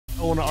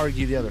want to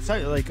argue the other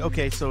side. Like,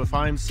 okay, so if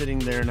I'm sitting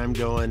there and I'm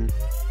going,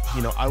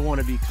 I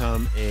want to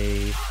become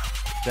a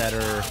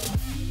better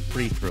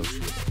free throw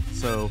shooter.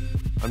 So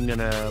I'm going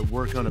to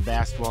work on a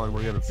basketball and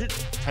we're going to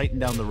tighten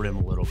down the rim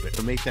a little bit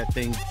to make that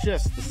thing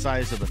just the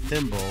size of a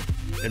thimble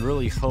and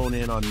really hone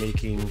in on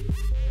making,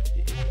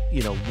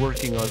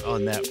 working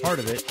on that part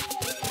of it.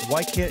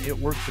 Why can't it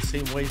work the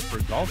same way for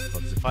golf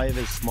clubs? If I have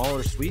a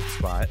smaller sweet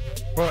spot.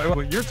 Well,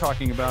 what you're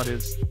talking about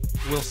is,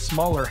 will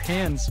smaller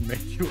hands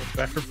make you a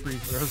better free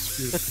throw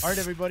shooter? All right,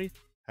 everybody.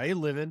 How you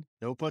living?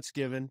 No putts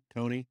given.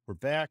 Tony, we're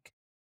back.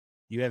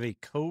 You have a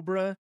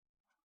Cobra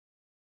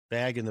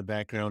bag in the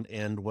background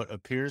and what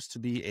appears to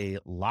be a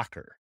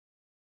locker.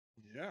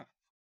 Yeah.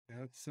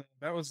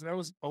 That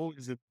was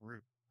always the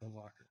root, the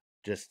locker.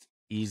 Just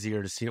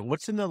easier to see it.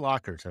 What's in the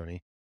locker,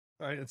 Tony?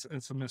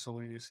 It's a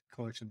miscellaneous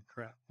collection of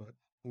crap, but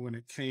when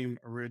it came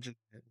originally,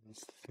 it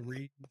was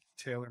 3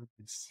 tailor-made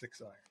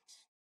 6 irons.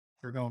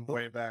 We're going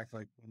way back,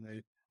 like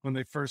when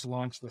they first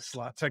launched the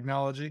slot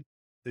technology,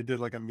 they did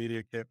like a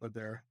media kit with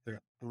their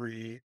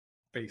 3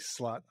 base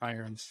slot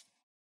irons.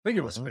 I think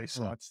it was base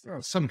slots,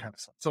 some kind of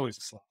slot. It's always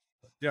a slot,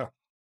 but yeah.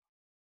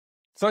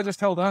 So I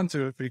just held on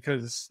to it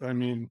because,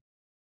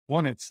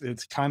 one,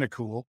 it's kind of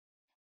cool.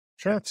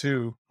 Sure.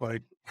 2,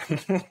 like,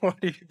 what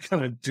are you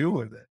gonna do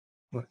with it?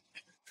 Like,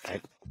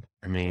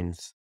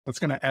 it's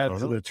going to add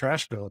to the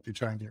trash bill if you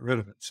try and get rid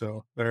of it.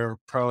 So there are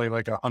probably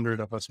like 100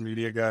 of us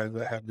media guys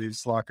that have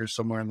these lockers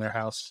somewhere in their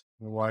house.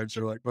 The wives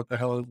are like, what the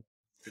hell is it?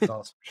 It's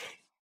awesome.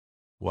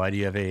 Why do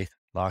you have a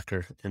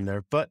locker in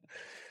there? But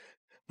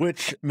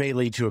which may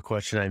lead to a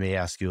question I may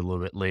ask you a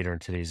little bit later in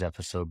today's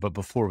episode. But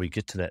before we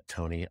get to that,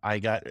 Tony, I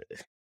got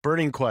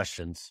burning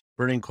questions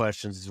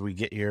as we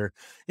get here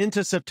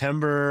into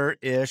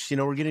September-ish.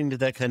 We're getting to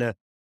that kind of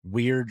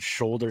weird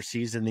shoulder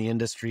season in the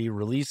industry.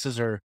 Releases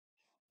are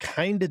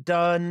kind of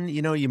done.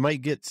 You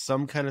might get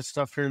some kind of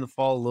stuff here in the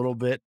fall a little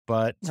bit,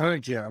 but I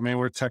think,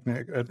 we're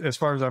technically, as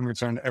far as I'm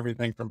concerned,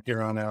 everything from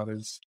here on out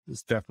is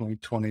definitely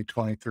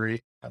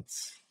 2023.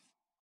 That's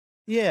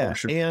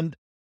sure. And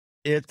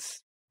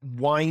it's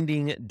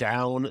winding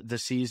down the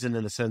season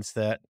in the sense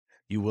that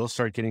you will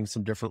start getting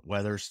some different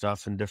weather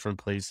stuff in different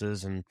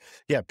places. And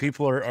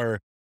people are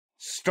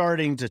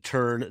starting to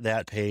turn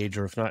that page,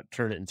 or if not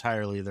turn it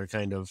entirely, they're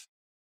kind of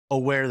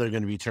aware they're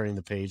going to be turning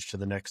the page to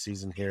the next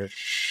season here.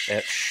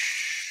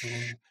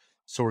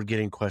 So we're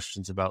getting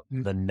questions about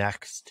the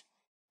next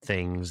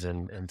things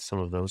and some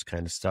of those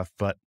kind of stuff.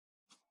 But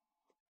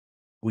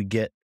we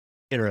get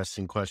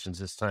interesting questions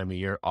this time of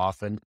year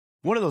often.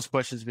 One of those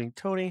questions being,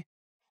 Tony,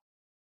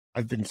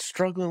 I've been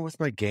struggling with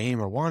my game.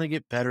 I want to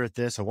get better at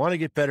this. I want to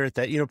get better at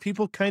that.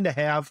 People kind of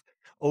have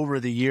over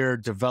the year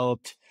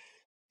developed,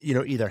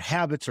 either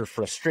habits or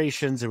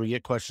frustrations. And we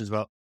get questions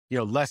about,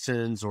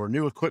 lessons or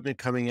new equipment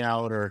coming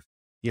out, or,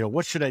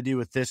 what should I do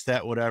with this,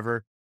 that,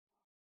 whatever.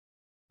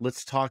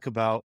 Let's talk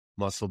about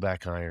muscle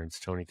back irons,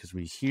 Tony, because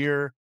we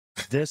hear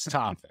this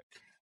topic.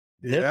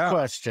 This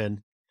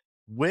question: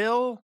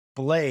 will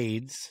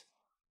blades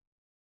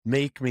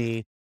make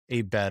me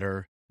a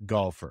better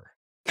golfer?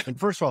 And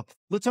first of all,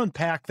 let's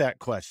unpack that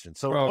question.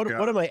 So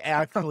what am I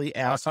actually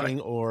asking?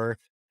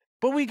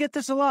 But we get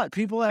this a lot.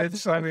 People ask.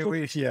 This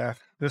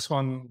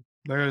one,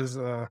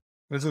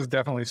 this is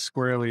definitely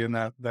squarely in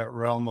that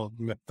realm of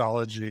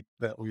mythology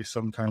that we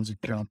sometimes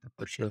encounter,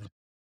 for sure.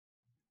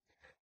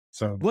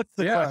 So what's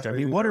the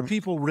question? What are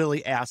people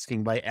really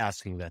asking by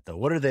asking that, though?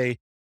 What are they?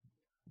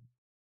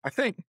 I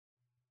think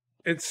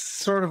it's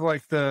sort of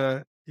like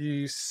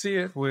you see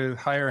it with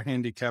higher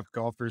handicapped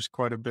golfers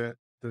quite a bit.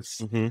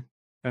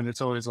 And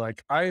it's always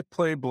like, I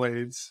play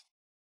blades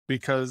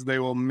because they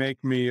will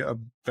make me a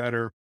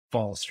better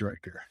ball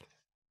striker.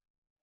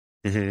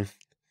 And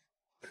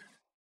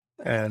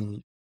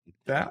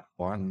that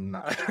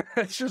one,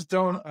 I just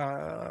don't,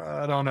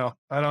 I don't know.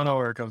 I don't know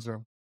where it comes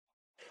from.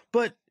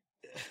 But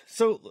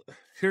so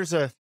here's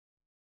a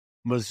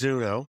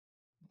Mizuno.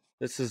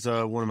 This is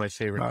one of my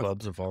favorite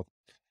clubs of all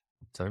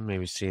time.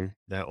 Maybe seen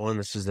that one.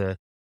 This is a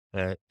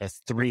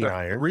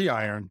 3-iron.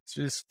 3-iron.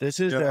 This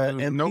is an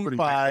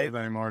MP5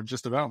 anymore.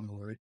 Just about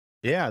nobody.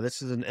 Yeah,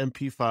 this is an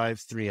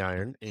MP5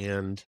 3-iron.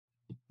 And,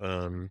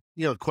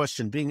 the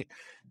question being,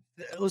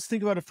 let's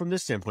think about it from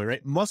this standpoint,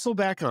 right? Muscle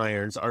back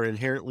irons are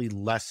inherently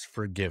less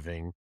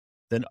forgiving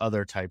than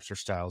other types or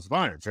styles of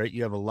irons, right?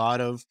 You have a lot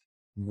of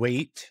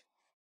weight,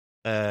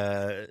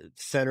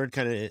 centered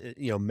kind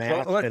of,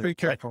 mass. Well, let's be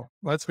careful.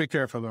 Let's be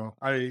careful, though.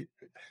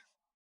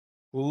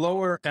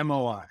 Lower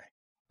MOI.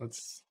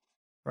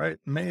 Right?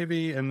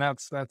 Maybe, and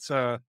that's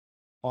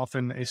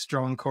often a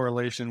strong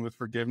correlation with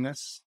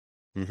forgiveness,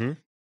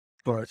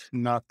 but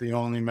not the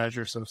only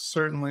measure. So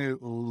certainly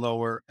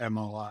lower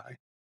MOI.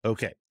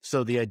 Okay.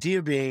 So the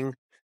idea being,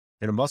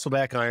 in a muscle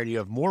back iron, you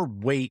have more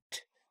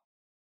weight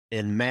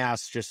and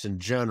mass just in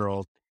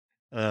general,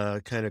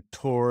 kind of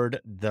toward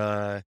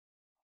the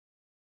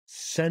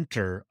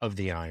center of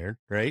the iron,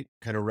 right?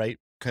 Kind of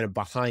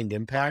behind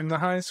impact. Behind the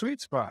high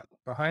sweet spot.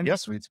 The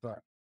sweet spot.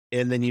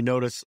 And then you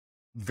notice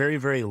very,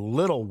 very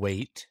little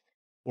weight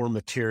or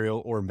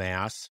material or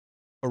mass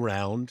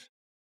around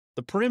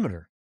the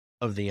perimeter.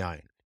 of the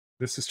iron.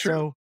 This is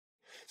true.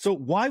 So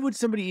why would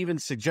somebody even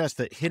suggest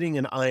that hitting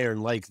an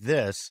iron like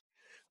this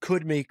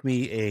could make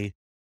me a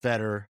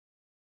better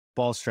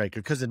ball striker?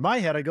 Because in my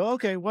head, I go,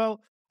 okay,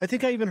 well, I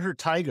think I even heard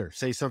Tiger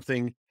say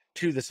something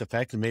to this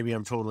effect, and maybe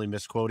I'm totally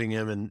misquoting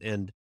him,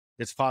 and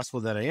it's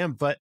possible that I am.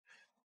 But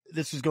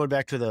this is going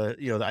back to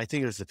I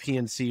think it was the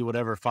PNC,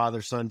 whatever,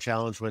 father-son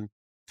challenge when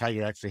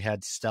Tiger actually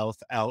had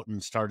stealth out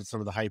and started some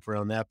of the hype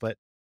around that. But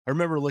I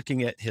remember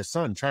looking at his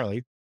son,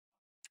 Charlie.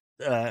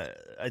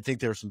 I think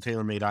there were some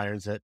tailor-made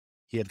irons that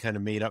he had kind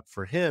of made up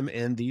for him,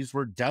 and these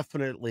were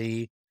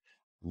definitely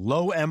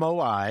low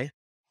MOI,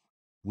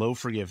 low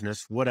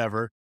forgiveness,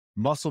 whatever,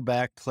 muscle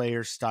back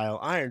player style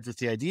irons, with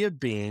the idea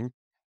being,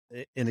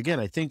 and again,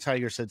 I think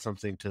Tiger said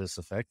something to this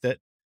effect, that,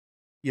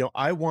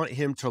 I want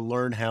him to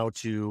learn how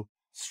to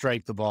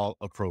strike the ball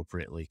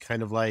appropriately.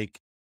 Kind of like,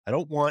 I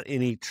don't want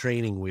any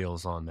training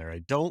wheels on there. I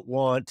don't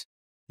want,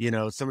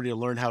 somebody to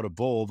learn how to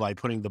bowl by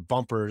putting the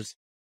bumpers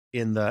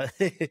in the,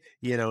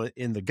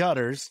 in the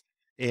gutters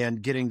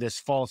and getting this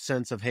false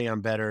sense of, hey,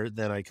 I'm better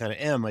than I kind of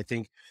am. I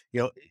think,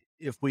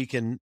 if we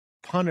can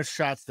punish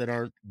shots that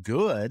aren't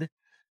good,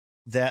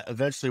 that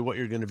eventually what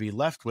you're going to be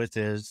left with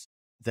is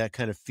that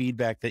kind of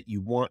feedback that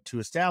you want to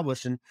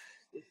establish. And,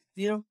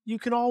 you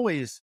can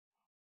always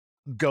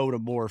go to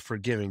more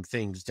forgiving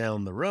things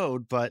down the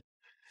road, but,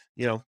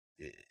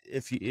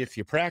 if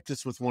you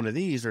practice with one of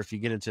these, or if you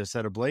get into a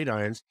set of blade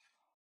irons,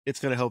 it's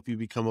going to help you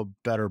become a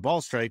better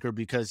ball striker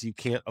because you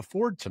can't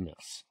afford to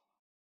miss.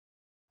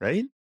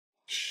 Right?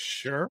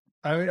 Sure.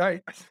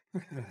 I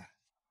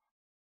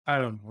I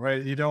don't know,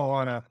 right? You don't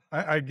want to.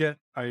 I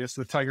guess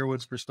the Tiger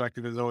Woods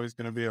perspective is always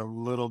going to be a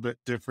little bit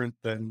different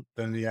than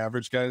the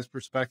average guy's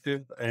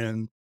perspective,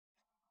 and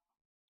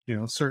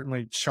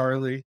certainly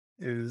Charlie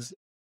is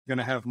going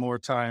to have more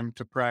time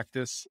to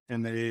practice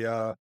in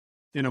a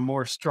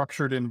more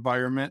structured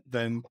environment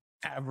than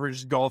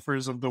average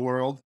golfers of the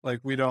world. Like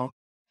we don't.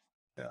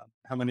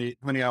 How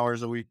many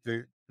hours a week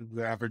do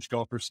the average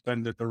golfer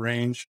spend at the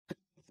range?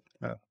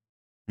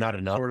 Not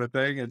enough. Sort of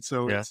thing, and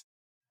so Yeah.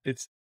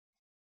 it's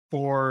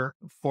for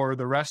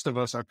the rest of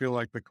us. I feel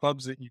like the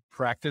clubs that you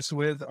practice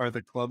with are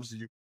the clubs that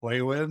you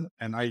play with,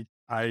 and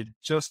I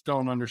just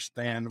don't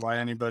understand why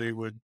anybody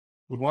would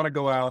want to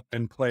go out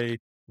and play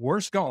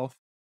worse golf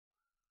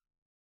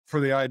for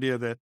the idea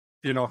that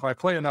if I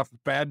play enough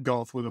bad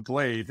golf with a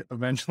blade,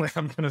 eventually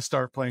I'm going to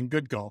start playing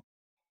good golf.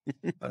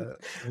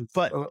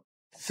 But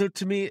so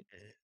to me,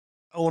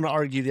 I want to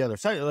argue the other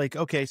side. Like,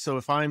 okay, so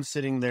if I'm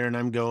sitting there and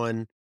I'm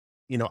going,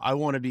 I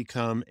want to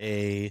become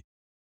a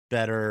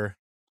better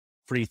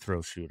free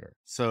throw shooter.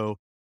 So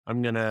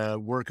I'm going to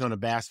work on a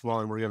basketball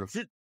and we're going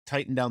to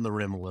tighten down the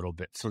rim a little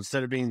bit. So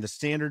instead of being the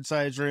standard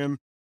size rim,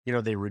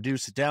 they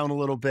reduce it down a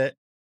little bit,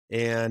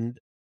 and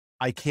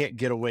I can't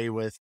get away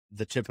with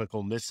the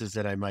typical misses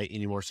that I might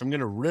anymore. So I'm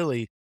going to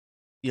really,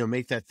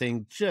 make that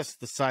thing just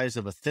the size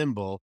of a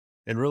thimble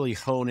and really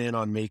hone in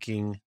on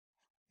making,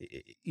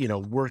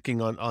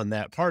 working on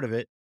that part of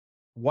it.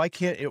 Why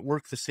can't it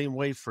work the same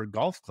way for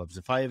golf clubs?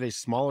 If I have a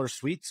smaller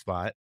sweet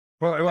spot,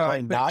 well, I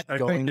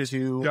think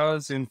it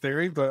does in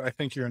theory, but I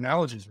think your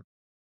analogies are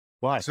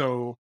why?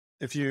 So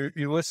if you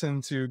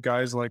listen to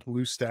guys like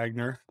Lou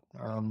Stagner,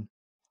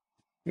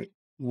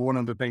 one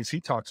of the things he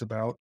talks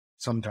about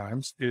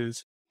sometimes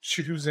is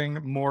choosing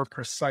more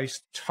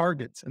precise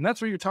targets. And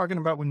that's what you're talking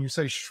about when you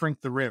say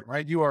shrink the rim,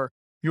 right? You are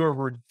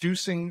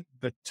reducing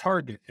the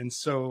target. And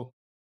so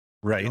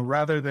right.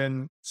 Rather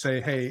than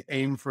say, hey,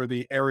 aim for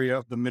the area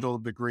of the middle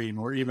of the green,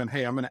 or even,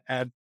 hey, I'm going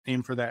to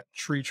aim for that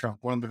tree trunk.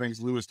 One of the things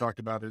Lewis talked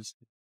about is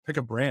pick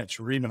a branch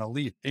or even a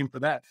leaf, aim for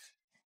that.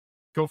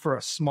 Go for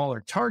a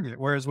smaller target.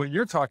 Whereas what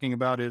you're talking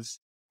about is,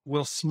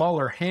 will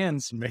smaller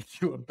hands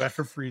make you a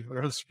better free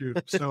throw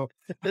shooter? So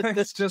I think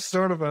it's just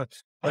sort of a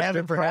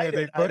different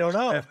way I don't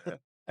know.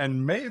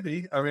 And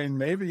maybe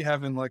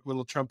having like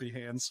little trumpy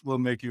hands will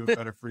make you a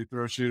better free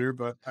throw shooter,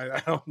 but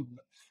I don't.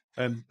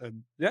 And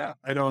yeah,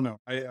 I don't know.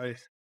 I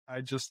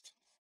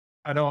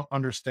don't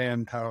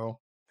understand how.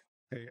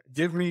 Hey,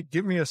 give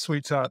me a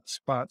sweet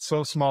spot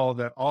so small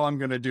that all I'm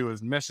going to do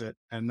is miss it,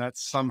 and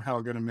that's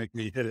somehow going to make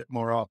me hit it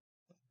more often.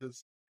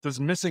 Does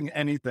missing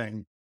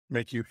anything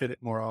make you hit it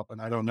more often?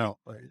 I don't know.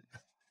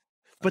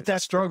 But I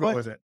struggle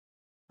with it.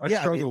 I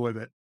struggle with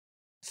it.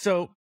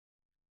 So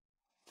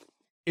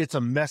it's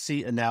a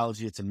messy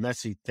analogy. It's a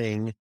messy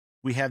thing.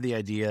 We have the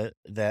idea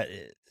that,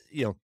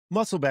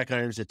 muscle back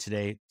irons of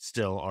today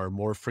still are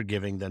more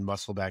forgiving than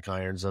muscle back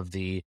irons of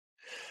the,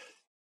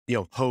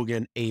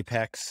 Hogan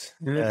Apex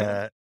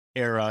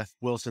era,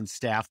 Wilson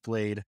Staff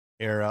Blade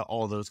era,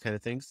 all those kind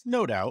of things.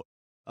 No doubt.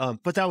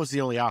 But that was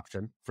the only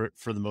option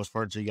for the most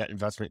part. So you got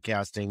investment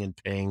casting and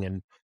ping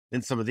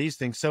and some of these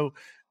things. So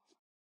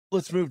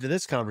let's move to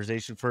this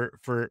conversation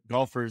for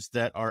golfers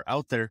that are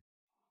out there.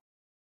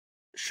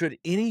 Should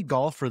any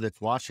golfer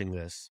that's watching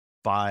this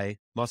buy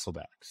muscle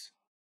backs?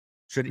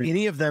 Should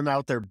any of them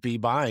out there be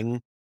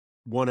buying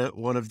one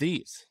of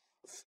these?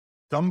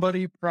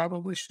 Somebody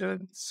probably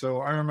should. So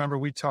I remember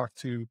we talked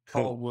to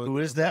Paul Wood. Who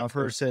is that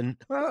person?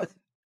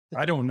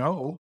 I don't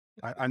know.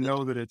 I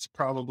know that it's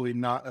probably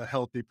not a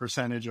healthy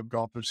percentage of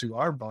golfers who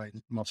are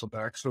buying muscle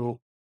back. So,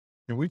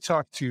 and we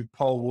talked to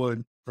Paul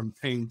Wood from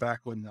Payne back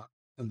when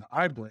the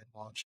iBlade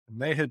launched,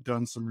 and they had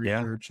done some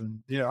Yeah. research,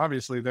 and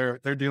obviously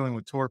they're dealing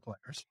with tour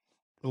players,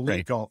 elite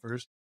Right.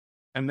 golfers,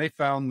 and they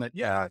found that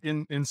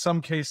in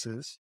some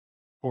cases,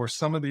 for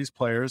some of these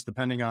players,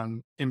 depending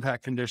on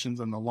impact conditions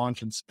and the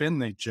launch and spin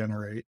they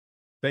generate,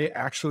 they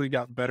actually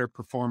got better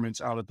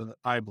performance out of the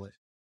iBlade.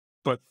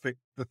 But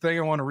the thing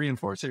I want to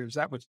reinforce here is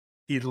that was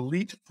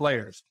elite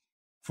players.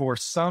 For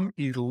some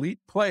elite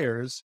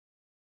players,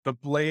 the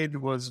blade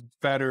was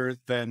better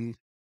than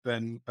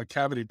a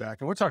cavity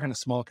back. And we're talking a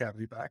small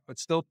cavity back, but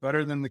still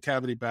better than the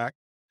cavity back.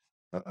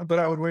 But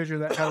I would wager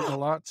that has a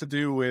lot to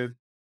do with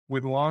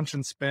launch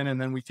and spin.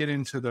 And then we get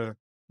into the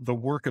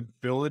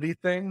workability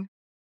thing.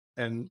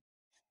 And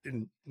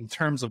in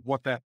terms of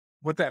what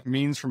that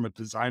means from a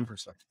design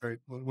perspective, right?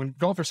 When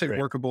golfers say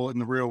workable in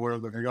the real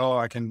world, they go, oh,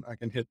 I can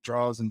hit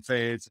draws and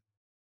fades,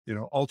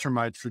 alter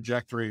my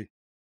trajectory.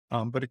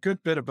 But a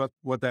good bit about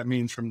what that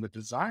means from the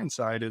design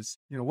side is,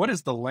 what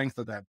is the length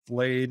of that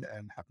blade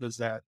and how does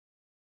that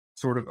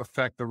sort of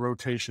affect the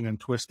rotation and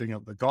twisting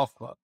of the golf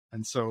club?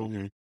 And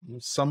so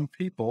some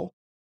people,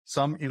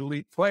 some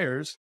elite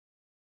players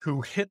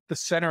who hit the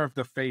center of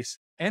the face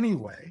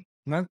anyway.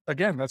 And that,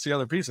 again, that's the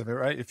other piece of it,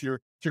 right? If you're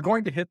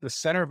going to hit the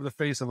center of the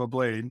face of a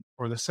blade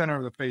or the center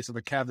of the face of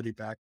a cavity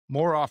back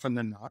more often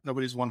than not,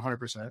 nobody's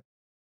 100%,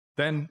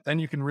 then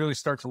you can really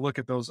start to look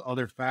at those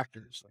other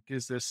factors. Like,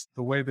 is this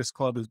the way this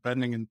club is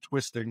bending and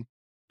twisting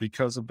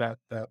because of that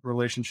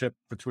relationship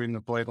between the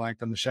blade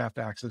length and the shaft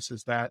axis?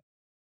 Is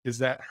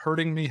that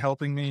hurting me,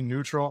 helping me,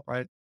 neutral,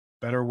 right?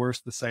 Better, worse,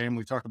 the same.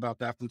 We talk about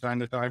that from time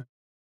to time.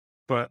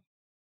 But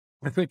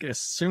I think as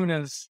soon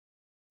as,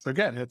 so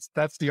again,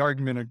 that's the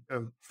argument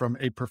of from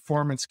a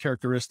performance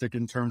characteristic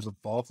in terms of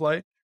ball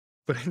flight,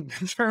 but in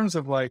terms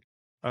of like,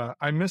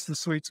 I missed the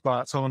sweet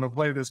spot, so I'm going to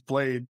play this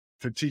blade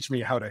to teach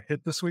me how to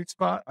hit the sweet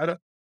spot.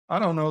 I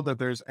don't know that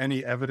there's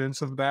any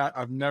evidence of that.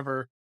 I've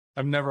never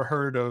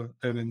heard of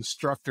an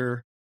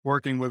instructor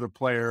working with a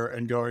player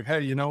and going,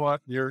 hey, you know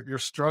what, you're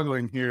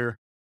struggling here.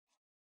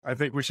 I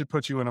think we should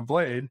put you in a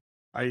blade.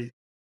 Maybe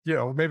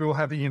we'll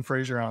have Ian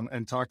Fraser on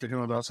and talk to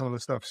him about some of the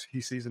stuff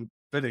he sees in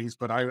fittings,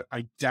 but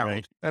I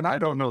doubt, and I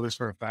don't know this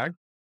for a fact,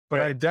 but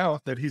I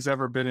doubt that he's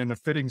ever been in a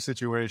fitting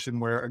situation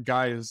where a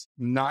guy is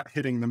not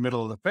hitting the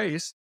middle of the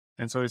face.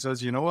 And so he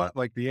says, you know what,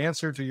 like the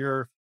answer to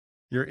your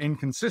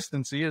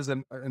inconsistency as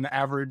an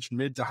average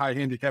mid to high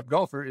handicap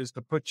golfer is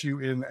to put you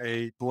in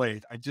a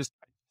blade.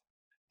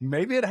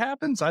 Maybe it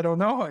happens. I don't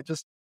know.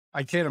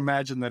 I can't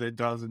imagine that it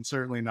does, and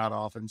certainly not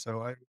often.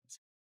 So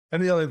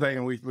and the other thing,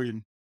 and we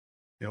can,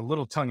 a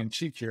little tongue in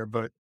cheek here,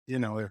 but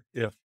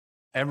if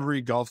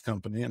every golf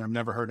company, and I've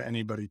never heard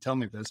anybody tell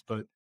me this,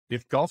 but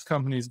if golf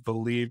companies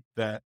believed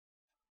that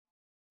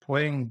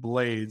playing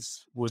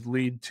blades would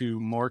lead to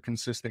more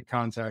consistent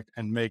contact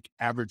and make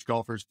average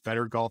golfers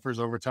better golfers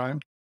over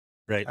time,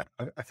 right?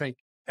 I think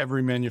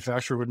every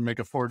manufacturer would make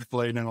a forged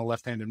blade in a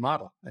left-handed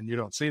model, and you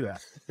don't see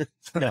that.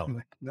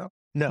 No.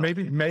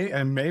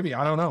 Maybe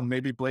I don't know.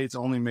 Maybe blades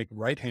only make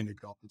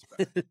right-handed golfers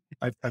better.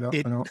 I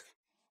don't.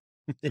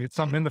 It's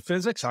something in the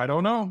physics. I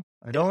don't know.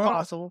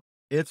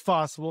 It's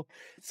possible.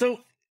 So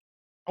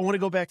I want to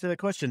go back to that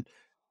question.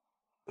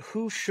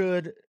 Who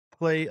should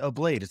play a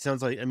blade? It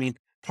sounds like,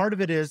 part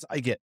of it is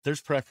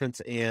there's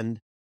preference and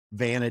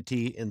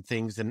vanity and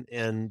things.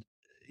 And,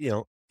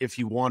 if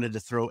you wanted to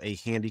throw a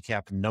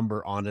handicap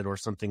number on it or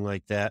something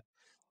like that,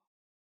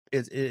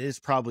 it is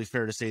probably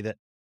fair to say that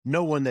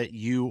no one that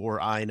you or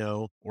I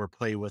know or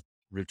play with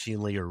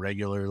routinely or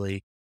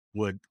regularly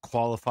would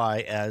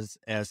qualify as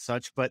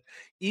such. But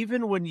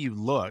even when you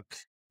look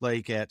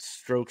like at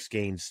strokes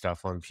gained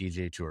stuff on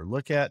PGA Tour,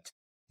 look at,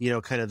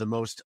 kind of the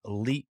most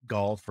elite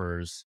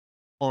golfers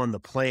on the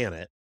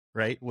planet,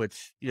 right?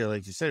 Which,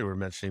 like you said, we're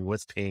mentioning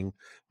with Ping,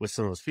 with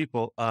some of those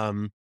people.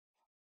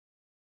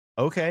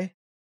 Okay.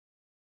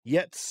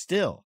 Yet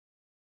still,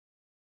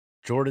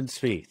 Jordan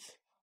Spieth,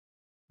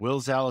 Will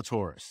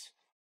Zalatoris,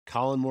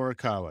 Colin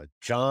Morikawa,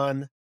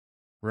 John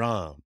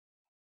Rahm.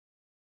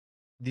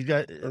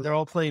 They're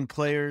all playing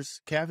players,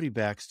 cavity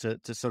backs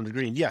to some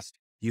degree. And yes,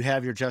 you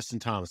have your Justin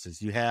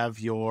Thomases, you have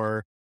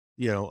your,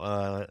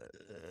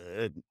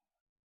 put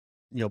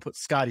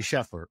Scotty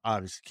Scheffler,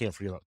 obviously can't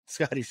forget about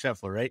Scotty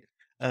Scheffler, right?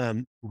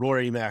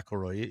 Rory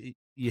McIlroy.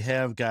 You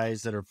have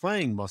guys that are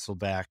playing muscle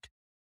back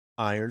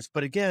irons,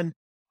 but again,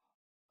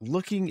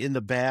 looking in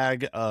the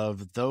bag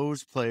of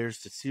those players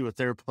to see what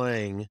they're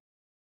playing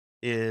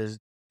is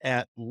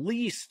at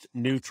least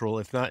neutral,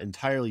 if not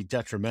entirely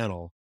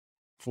detrimental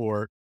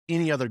for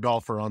any other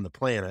golfer on the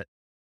planet,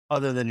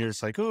 other than you're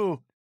just like,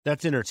 oh,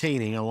 that's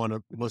entertaining. I want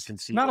to listen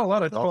to see. Not a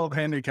lot of 12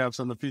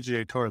 handicaps on the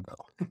PGA Tour,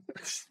 though.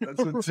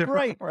 That's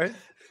right.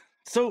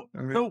 So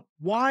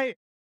why?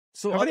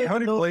 So how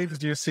many blades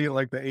do you see at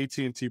like the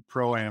AT&T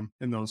Pro-Am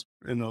in those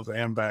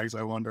AM bags?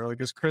 I wonder.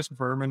 Like, is Chris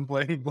Berman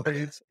playing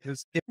blades?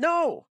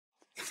 No.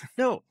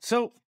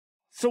 So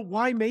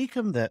why make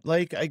them that?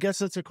 Like, I guess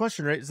that's a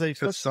question, right? It's like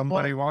because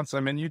somebody wants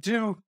them, and you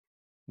do.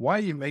 why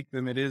you make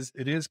them, it is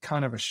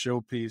kind of a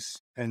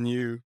showpiece, and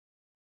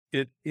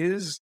it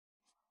is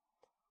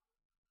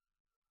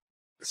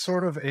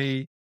sort of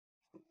it's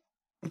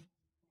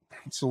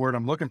the word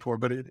I'm looking for,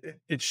 but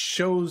it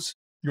shows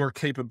your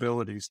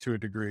capabilities to a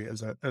degree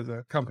as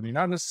a company,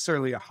 not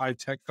necessarily a high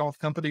tech golf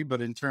company,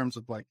 but in terms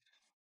of like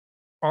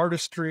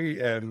artistry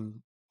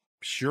and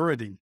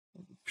purity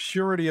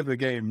of the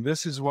game.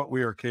 This is what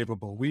we are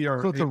capable. We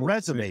are. So it's a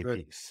resume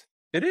piece.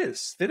 It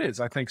is. It is.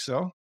 I think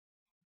so.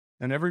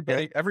 And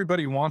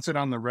everybody wants it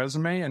on the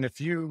resume. And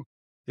if you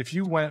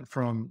went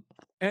from,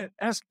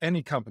 ask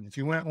any company, if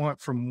you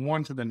went from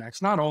one to the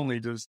next, not only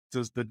does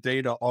the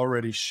data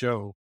already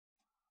show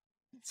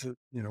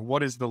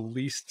what is the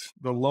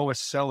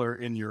lowest seller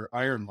in your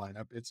iron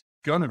lineup, it's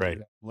gonna be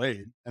that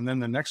blade. And then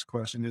the next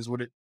question is,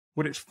 would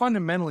it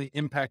fundamentally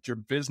impact your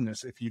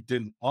business if you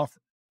didn't offer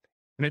it?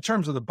 And in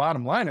terms of the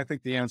bottom line, I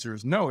think the answer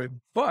is no,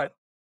 but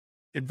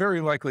it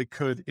very likely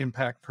could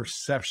impact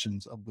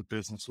perceptions of the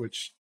business,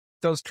 which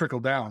does trickle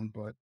down.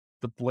 But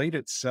the blade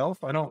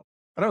itself, I don't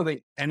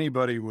think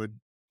anybody would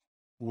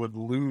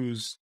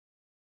lose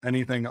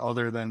anything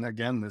other than,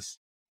 again, this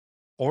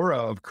aura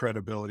of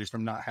credibility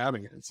from not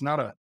having it. It's not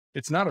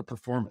a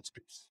performance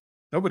piece.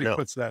 Nobody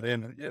puts that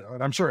in,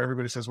 and I'm sure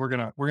everybody says we're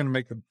gonna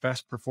make the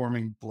best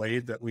performing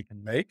blade that we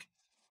can make,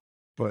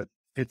 but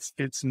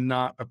it's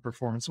not a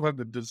performance. Well,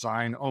 the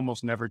design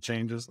almost never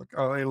changes. Like,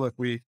 oh, hey, look,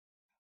 we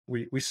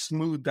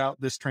smoothed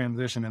out this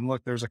transition, and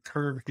look, there's a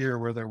curve here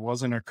where there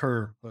wasn't a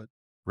curve. But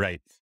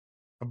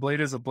a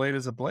blade is a blade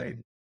is a blade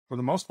for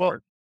the most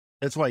part.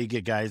 That's why you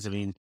get guys. I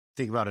mean,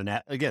 think about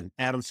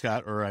Adam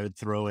Scott, or I would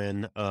throw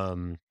in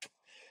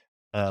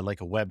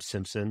like a Webb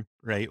Simpson,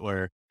 right?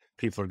 Where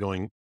people are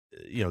going,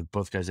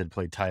 both guys had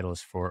played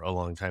Titleist for a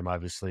long time.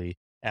 Obviously,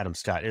 Adam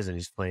Scott isn't.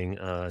 He's playing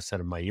a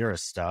set of Miura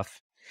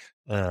stuff,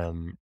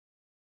 with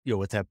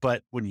that.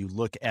 But when you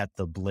look at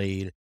the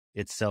blade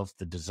itself,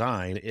 the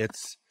design,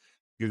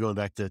 you're going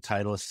back to the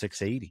Titleist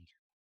 680,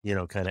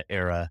 kind of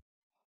era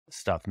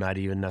stuff, not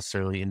even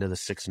necessarily into the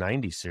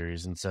 690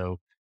 series. And so,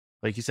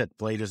 like you said,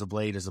 blade is a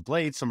blade is a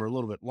blade. Some are a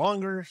little bit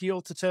longer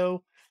heel to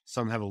toe.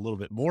 Some have a little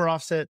bit more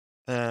offset.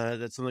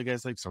 That some of the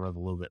guys like. Some have a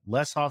little bit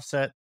less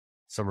offset.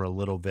 Some are a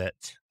little bit,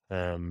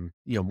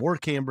 more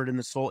cambered in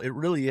the sole. It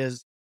really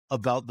is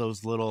about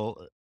those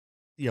little,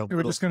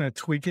 We're just going to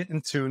tweak it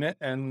and tune it,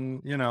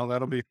 and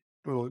it'll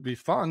be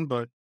fun.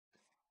 But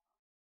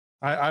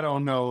I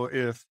don't know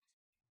if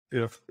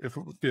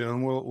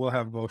we'll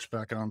have Vosch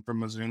back on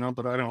from Mizuno,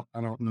 but I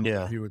don't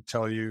know if he would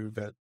tell you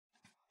that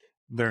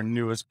their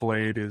newest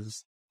blade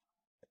is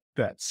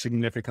that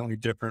significantly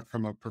different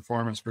from a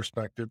performance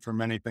perspective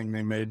from anything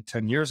they made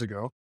 10 years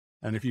ago.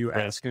 And if you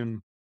ask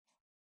him,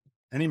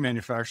 any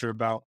manufacturer,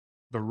 about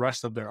the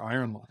rest of their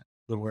iron line,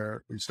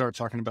 where we start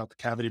talking about the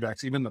cavity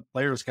backs, even the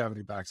players'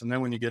 cavity backs, and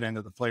then when you get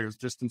into the players'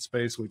 distance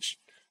space, which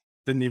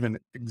didn't even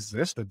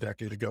exist a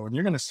decade ago, and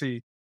you're going to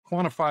see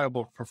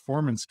quantifiable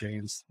performance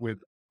gains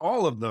with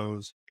all of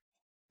those,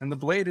 and the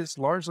blade is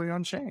largely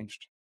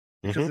unchanged.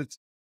 Because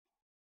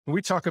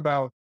we talk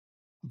about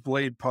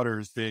blade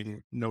putters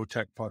being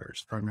no-tech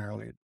putters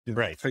primarily.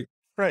 Right.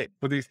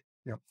 But these,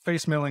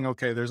 face milling,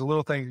 okay, there's a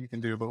little thing you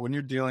can do, but when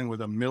you're dealing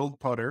with a milled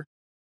putter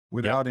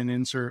without an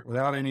insert,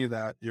 without any of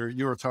that,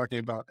 you're talking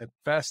about at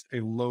best a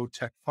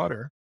low-tech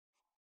putter.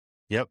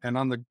 And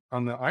on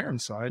the iron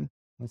side,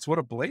 that's what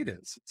a blade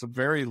is. It's a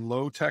very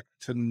low-tech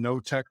to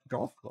no-tech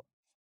golf club.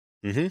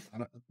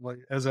 Like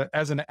as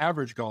an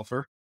average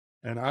golfer,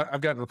 and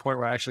I've gotten to the point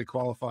where I actually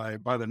qualify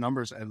by the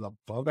numbers as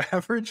above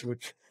average,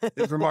 which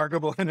is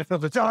remarkable in and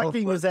of itself.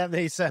 Shocking was that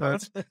may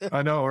sound.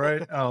 I know,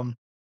 right?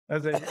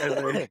 As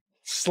a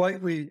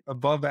slightly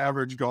above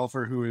average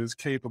golfer who is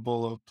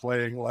capable of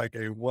playing like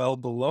a well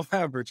below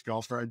average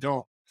golfer,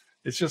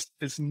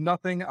 it's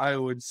nothing I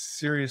would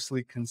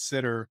seriously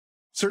consider,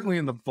 certainly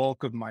in the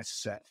bulk of my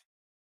set.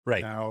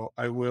 Right. Now,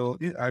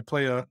 I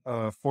play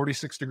a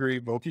 46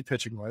 degree Vokey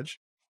pitching wedge.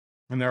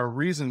 And there are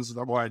reasons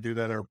why I do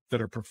that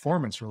are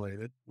performance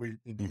related. We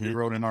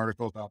wrote an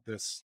article about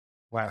this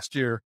last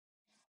year,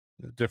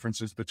 the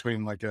differences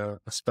between like a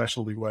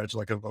specialty wedge,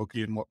 like a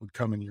Vokey, and what would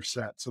come in your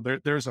set. So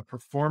there's a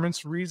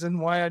performance reason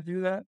why I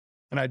do that.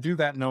 And I do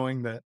that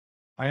knowing that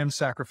I am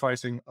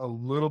sacrificing a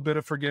little bit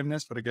of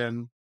forgiveness. But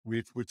again,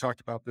 we've talked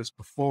about this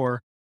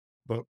before,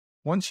 but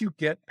once you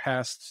get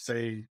past,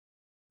 say,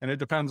 and it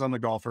depends on the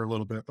golfer a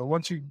little bit, but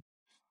once you,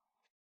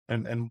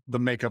 and the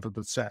makeup of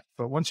the set.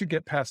 But once you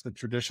get past the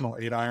traditional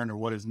 8-iron, or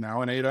what is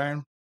now an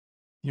 8-iron,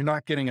 you're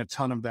not getting a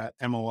ton of that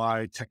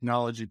MOI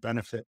technology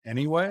benefit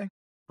anyway.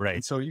 Right.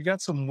 And so you got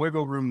some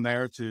wiggle room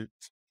there to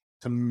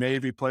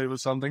maybe play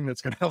with something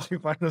that's going to help you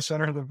find the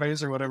center of the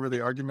face, or whatever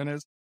the argument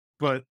is.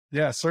 But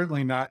yeah,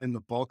 certainly not in the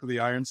bulk of the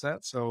iron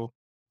set. So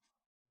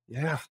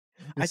yeah,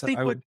 I think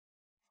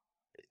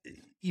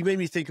you made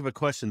me think of a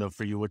question though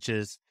for you, which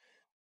is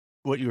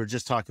what you were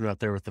just talking about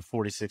there with the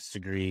 46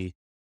 degree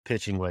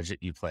pitching wedge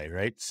that you play,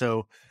 right?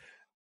 So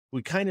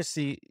we tend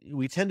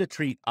to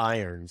treat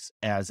irons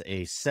as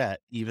a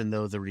set, even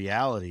though the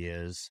reality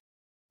is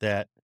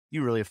that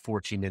you really have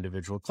 14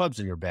 individual clubs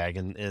in your bag.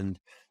 And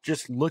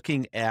just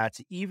looking at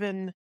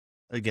even,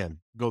 again,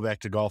 go back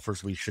to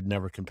golfers we should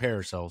never compare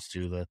ourselves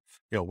to,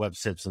 the, Webb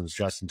Simpsons,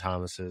 Justin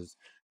Thomases,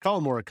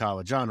 Colin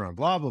Morikawa, John Rahm,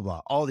 blah, blah,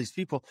 blah, all these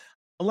people.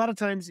 A lot of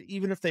times,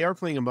 even if they are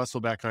playing a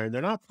muscle back iron,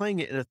 they're not playing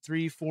it in a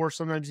 3, 4,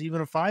 sometimes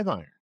even a 5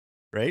 iron,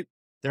 right?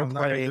 They're Well,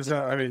 playing.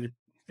 I mean,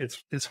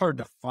 it's hard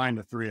to find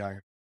a 3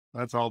 iron.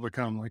 That's all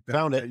become like that.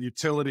 Found it. That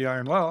utility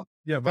iron. Well,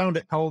 yeah, Found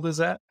it. how old is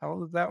that? How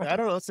old is that one? I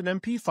don't know. It's an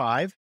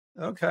MP5.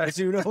 Okay. It's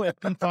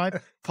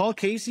MP5. Paul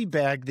Casey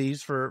bagged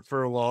these for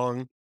a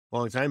long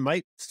time.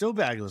 Might still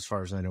bag them as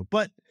far as I know.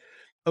 But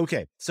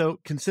okay, so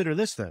consider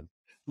this then.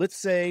 Let's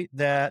say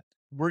that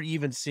we're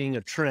even seeing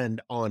a trend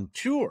on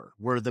tour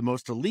where the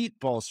most elite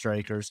ball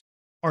strikers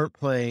aren't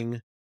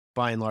playing,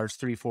 by and large,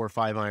 3, 4,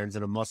 5 irons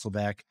in a muscle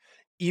back,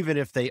 even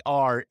if they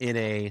are in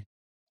a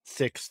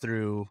 6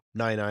 through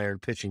 9 iron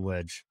pitching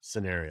wedge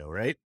scenario,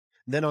 right?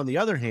 Then on the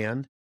other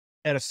hand,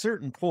 at a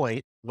certain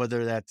point,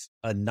 whether that's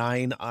a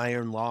 9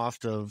 iron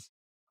loft of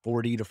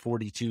 40 to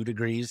 42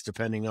 degrees,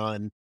 depending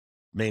on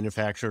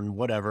manufacturer and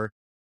whatever,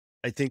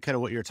 I think kind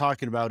of what you're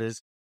talking about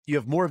is you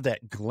have more of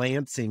that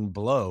glancing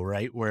blow,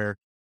 right? Where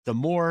the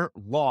more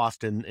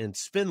loft and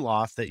spin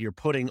loft that you're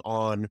putting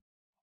on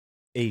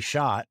a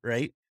shot,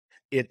 right?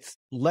 It's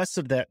less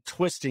of that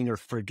twisting or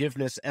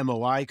forgiveness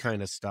MOI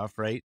kind of stuff,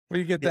 right? Well,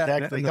 you get It's that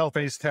actually in help.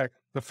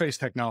 The face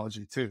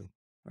technology too.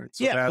 Right?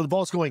 So Yeah, the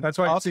ball's going that's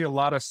why I up. see a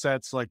lot of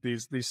sets like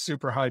these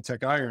super high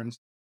tech irons.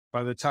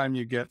 By the time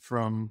you get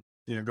from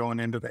going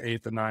into the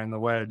 8th and 9, the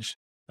wedge,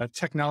 that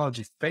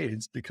technology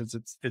fades because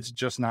it's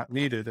just not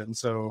needed. And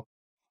so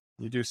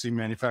you do see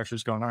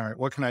manufacturers going, all right,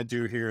 what can I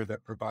do here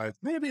that provides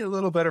maybe a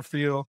little better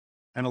feel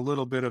and a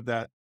little bit of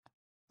that?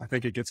 I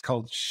think it gets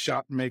called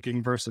shot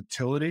making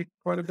versatility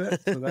quite a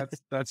bit. So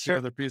that's Sure. the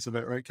other piece of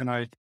it, right? Can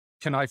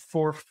I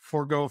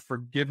forego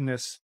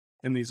forgiveness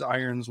in these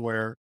irons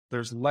where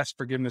there's less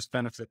forgiveness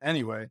benefit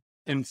anyway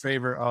in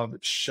favor of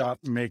shot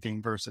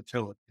making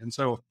versatility? And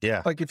so,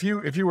 Yeah. like if you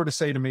were to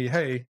say to me,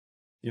 hey,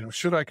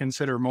 should I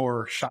consider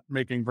more shot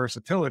making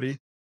versatility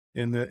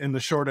in the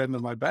short end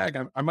of my bag?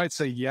 I might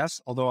say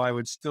yes, although I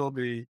would still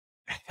be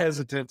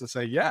hesitant to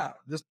say, yeah,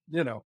 just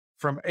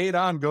from 8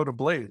 on, go to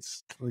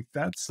blades. Like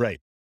that's Right.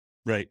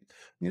 Right.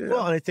 yeah.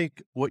 Well, and I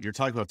think what you're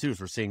talking about too is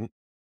we're seeing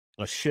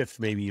a shift,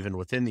 maybe even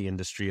within the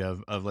industry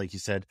of like you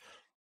said,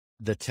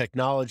 the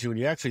technology. When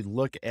you actually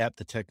look at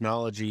the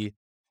technology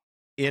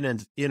in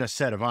a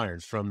set of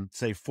irons, from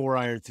say 4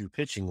 iron through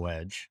pitching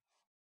wedge,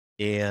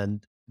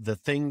 and the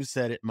things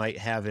that it might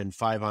have in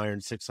 5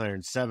 iron, 6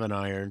 iron, 7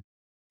 iron,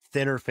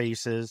 thinner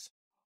faces,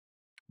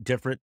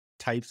 different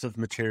types of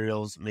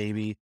materials,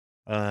 maybe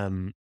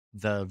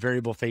the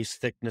variable face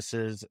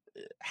thicknesses,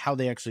 how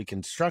they actually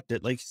construct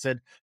it. Like you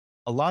said,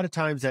 a lot of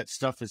times that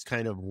stuff is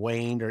kind of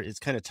waned or it's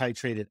kind of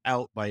titrated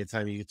out by the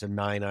time you get to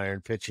 9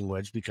 iron pitching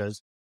wedge,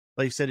 because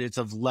like you said, it's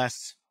of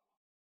less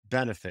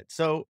benefit.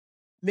 So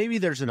maybe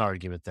there's an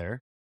argument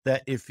there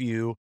that if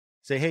you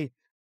say, hey,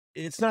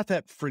 it's not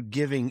that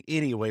forgiving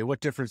anyway,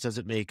 what difference does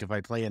it make if I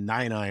play a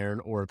 9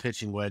 iron or a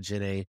pitching wedge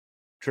in a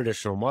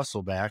traditional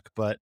muscle back?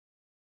 But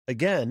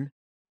again,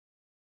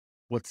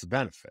 what's the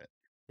benefit?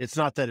 It's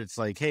not that it's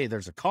like, hey,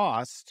 there's a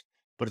cost,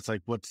 but it's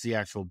like, what's the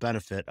actual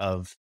benefit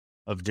of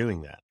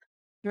doing that?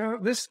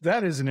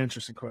 That is an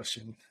interesting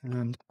question.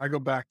 And I go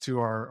back to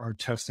our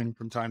testing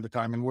from time to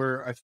time, and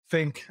I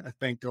think,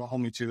 don't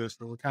hold me to this,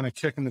 but we're kind of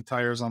kicking the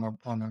tires on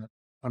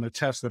a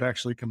test that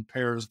actually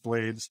compares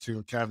blades to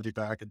a cavity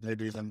back and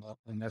maybe even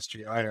an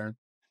SG iron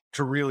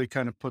to really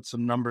kind of put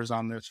some numbers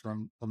on this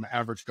from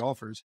average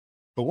golfers.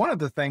 But one of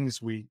the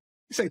things we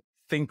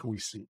think we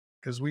see,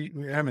 because we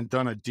haven't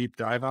done a deep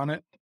dive on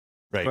it,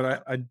 Right.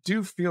 but I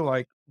do feel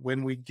like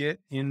when we get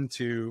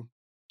into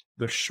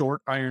the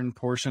short iron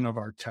portion of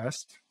our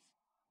test,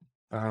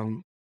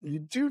 you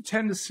do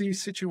tend to see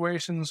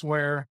situations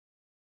where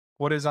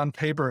what is on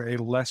paper a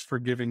less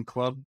forgiving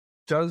club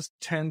does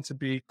tend to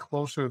be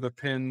closer to the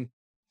pin,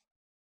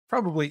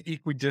 probably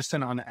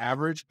equidistant on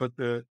average, but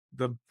the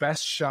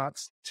best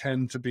shots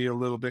tend to be a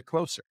little bit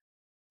closer.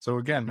 So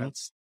again,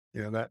 that's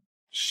that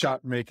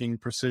shot making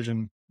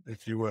precision,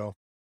 if you will.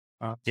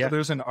 So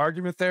there's an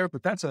argument there,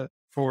 but that's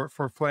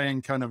for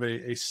playing kind of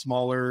a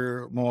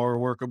smaller, more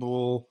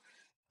workable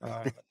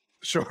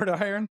short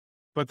iron.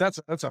 But that's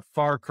a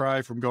far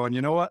cry from going,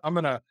 you know what? I'm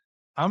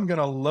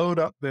gonna load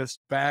up this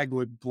bag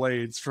with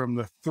blades from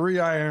the 3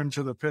 iron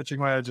to the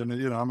pitching wedge, and I'm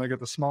gonna get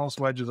the smallest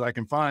wedges I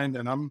can find,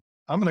 and I'm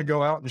gonna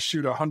go out and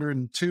shoot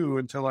 102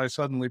 until I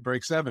suddenly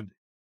break 70.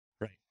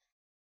 Right.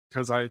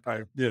 Because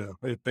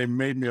they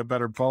made me a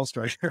better ball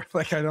striker.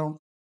 Like I don't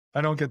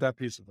get that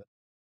piece of it.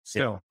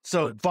 Still. Yeah.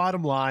 So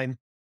bottom line,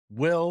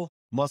 will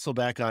muscle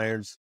back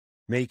irons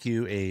make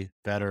you a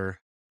better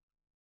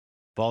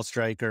ball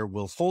striker?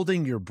 Will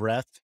holding your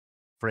breath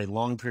for a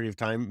long period of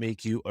time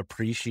make you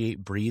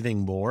appreciate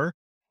breathing more?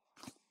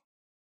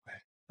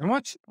 And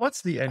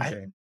what's the end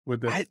game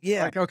with this?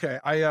 Like, okay,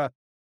 I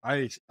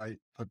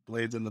put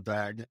blades in the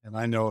bag, and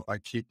I know if I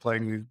keep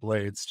playing these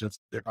blades,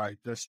 if I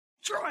just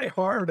try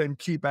hard and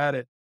keep at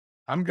it,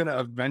 I'm going to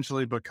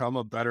eventually become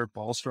a better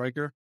ball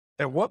striker.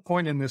 At what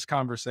point in this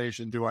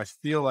conversation do I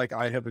feel like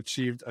I have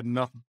achieved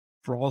enough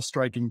ball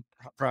striking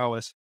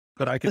prowess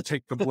that I can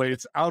take the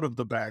blades out of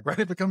the bag, right?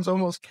 It becomes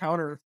almost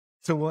counter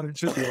to what it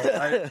should be.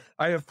 Like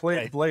I have played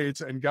Right.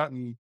 blades and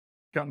gotten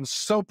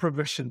so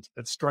proficient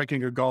at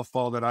striking a golf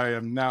ball that I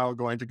am now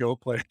going to go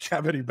play a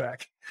cavity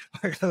back.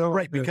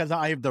 Right, because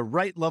I have the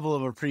right level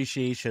of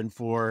appreciation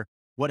for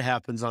what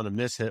happens on a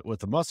mishit with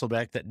the muscle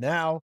back that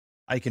now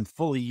I can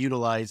fully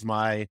utilize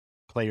my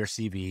player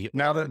CV.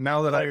 Now that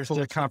I Players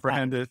fully just-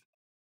 comprehend it,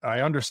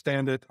 I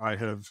understand it. I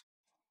have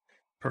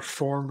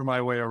performed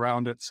my way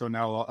around it, so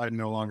now I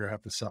no longer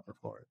have to suffer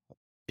for it.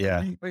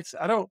 Yeah.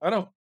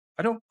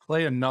 I don't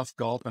play enough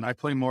golf, and I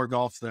play more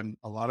golf than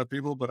a lot of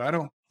people, but I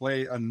don't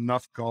play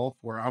enough golf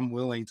where I'm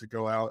willing to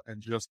go out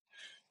and just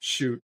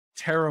shoot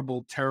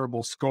terrible,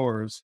 terrible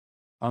scores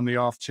on the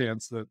off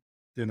chance that,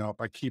 you know, if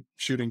I keep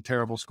shooting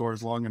terrible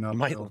scores long enough, I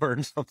might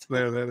learn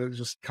something. they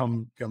just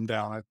come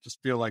down. I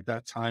just feel like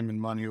that time and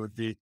money would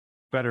be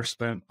better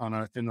spent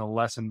on in the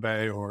lesson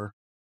bay, or,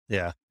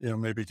 Yeah. you know,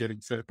 maybe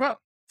getting fit.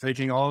 Well,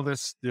 taking all of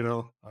this, you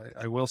know,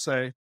 I will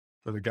say,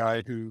 for the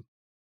guy who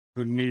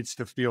needs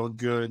to feel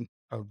good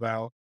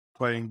about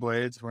playing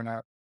blades, we're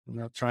not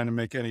trying to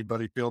make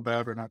anybody feel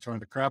bad. We're not trying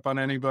to crap on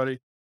anybody.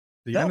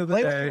 The end of the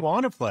Play what day, you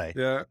want to play.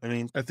 yeah. I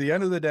mean, At the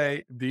end of the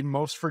day, the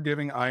most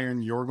forgiving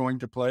iron you're going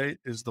to play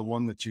is the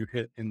one that you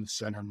hit in the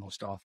center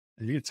most often.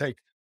 And you take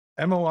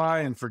MOI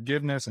and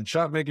forgiveness and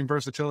shot making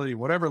versatility,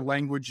 whatever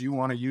language you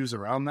want to use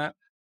around that,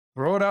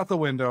 throw it out the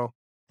window.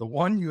 The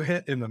one you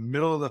hit in the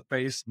middle of the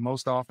face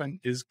most often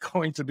is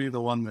going to be the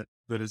one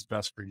that is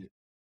best for you.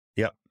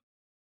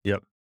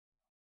 Yep.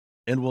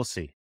 And we'll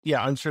see.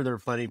 Yeah, I'm sure there are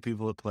plenty of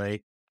people that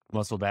play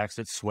muscle backs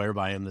that swear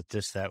by them, that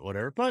this, that,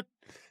 whatever. But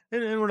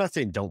and we're not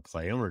saying don't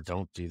play them or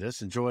don't do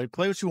this. Play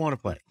what you want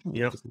to play.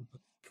 You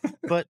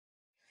know,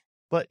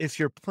 but if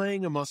you're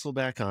playing a muscle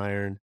back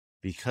iron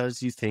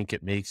because you think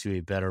it makes you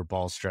a better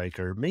ball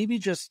striker, maybe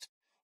just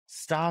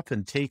stop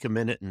and take a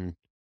minute and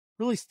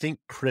really think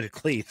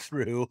critically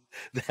through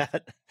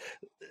that.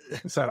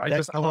 So I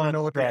want to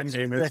know what the end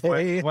game is.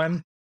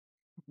 When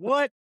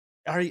what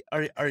are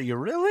you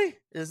really?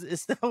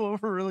 Is that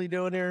what we're really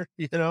doing here?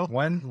 You know,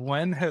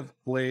 when have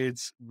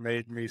blades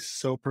made me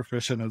so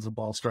proficient as a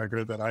ball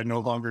striker that I no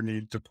longer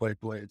need to play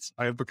blades?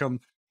 I have become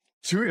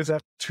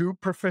too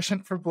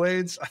proficient for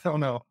blades? I don't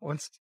know.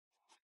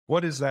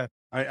 What is that?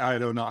 I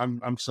don't know.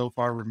 I'm so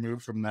far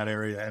removed from that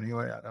area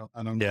anyway.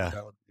 I don't know Yeah. what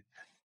that would be.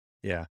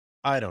 Yeah.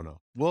 I don't know.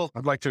 Well,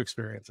 I'd like to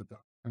experience it though.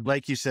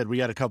 like you said, we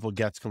got a couple of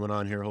gets coming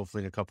on here,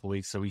 hopefully in a couple of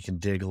weeks, so we can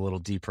dig a little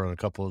deeper on a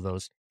couple of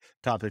those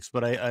topics.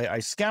 But I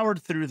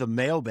scoured through the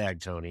mailbag,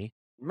 Tony.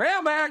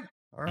 Mailbag.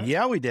 All right.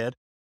 Yeah, we did.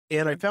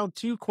 And I found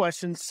two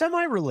questions,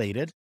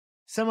 semi-related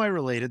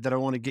that I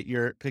want to get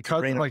your pick.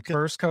 Cousin, like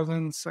first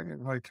cousin,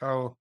 second, like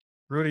how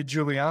Rudy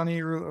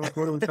Giuliani, what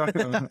are we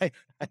talking about?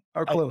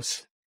 How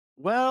close?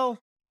 Well,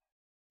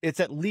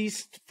 it's at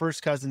least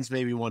first cousins,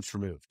 maybe once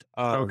removed.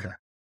 Okay.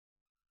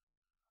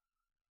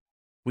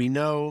 We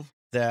know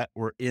that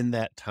we're in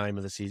that time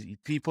of the season.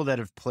 People that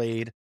have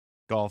played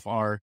golf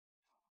are,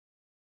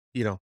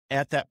 you know,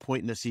 at that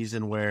point in the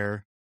season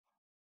where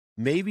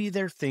maybe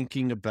they're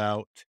thinking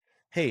about,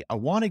 hey, I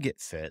want to get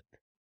fit.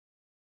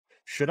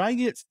 Should I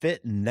get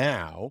fit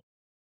now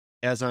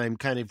as I'm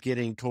kind of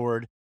getting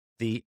toward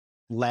the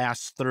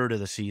last third of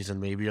the season,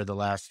 maybe, or the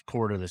last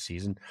quarter of the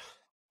season?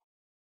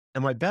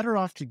 Am I better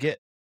off to get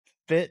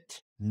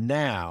fit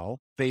now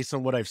based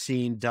on what I've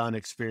seen, done,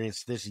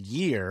 experienced this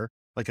year?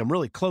 Like I'm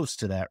really close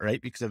to that, right?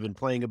 Because I've been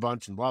playing a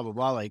bunch and blah, blah,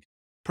 blah. Like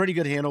pretty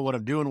good handle what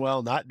I'm doing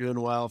well, not doing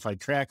well. If I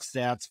track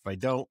stats, if I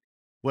don't,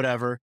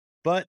 whatever.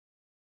 But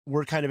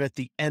we're kind of at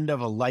the end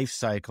of a life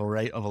cycle,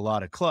 right? Of a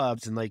lot of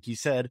clubs. And like you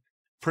said,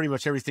 pretty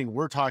much everything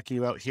we're talking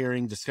about,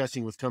 hearing,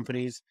 discussing with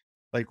companies,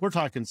 like we're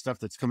talking stuff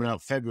that's coming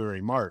out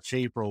February, March,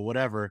 April,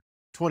 whatever,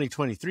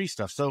 2023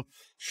 stuff. So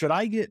should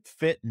I get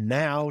fit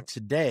now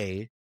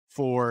today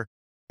for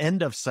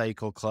end of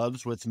cycle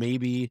clubs with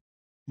maybe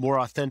more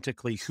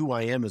authentically who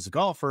I am as a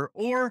golfer,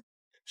 or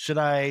should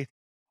I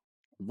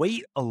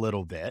wait a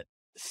little bit,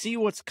 see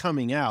what's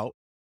coming out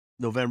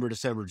November,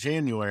 December,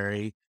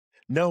 January,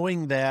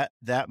 knowing that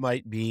that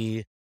might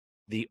be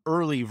the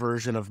early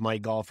version of my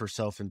golfer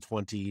self in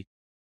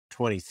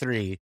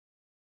 2023?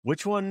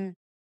 Which one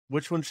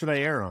should I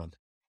err on?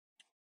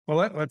 Well,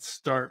 let's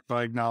start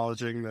by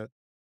acknowledging that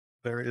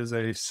there is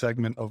a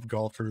segment of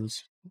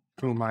golfers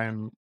whom I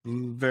am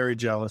very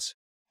jealous,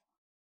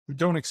 who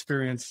don't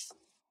experience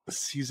the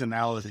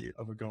seasonality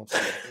of a golf.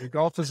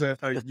 Golf is a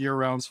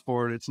year-round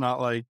sport. It's not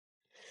like,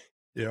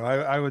 you know,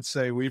 I would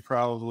say we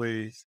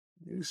probably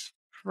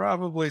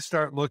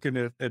start looking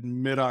at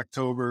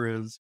mid-October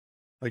as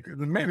like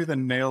maybe the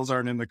nails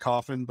aren't in the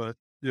coffin, but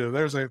you know,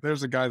 there's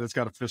a guy that's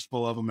got a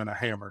fistful of them and a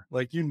hammer.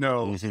 Like, you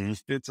know,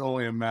 it's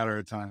only a matter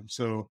of time.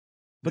 So,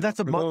 but that's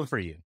a month for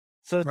you.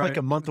 So it's like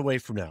a month away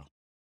from now.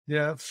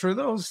 Yeah, for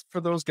those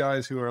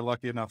guys who are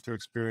lucky enough to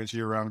experience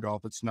year-round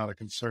golf, it's not a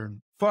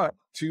concern. But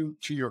to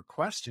your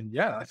question,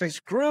 yeah, I think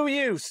screw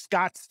you,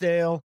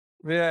 Scottsdale.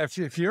 Yeah,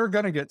 if you're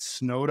gonna get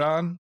snowed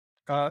on,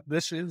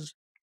 this is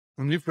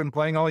when you've been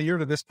playing all year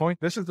to this point,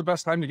 this is the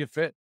best time to get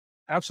fit.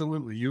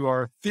 Absolutely. You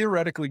are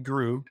theoretically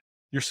grooved.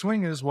 Your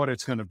swing is what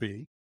it's gonna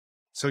be.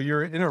 So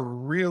you're in a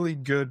really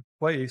good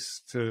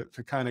place to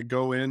kind of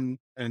go in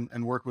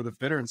and work with a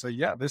fitter and say,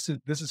 yeah, this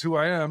is who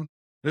I am.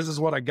 This is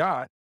what I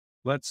got.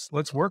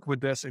 Let's work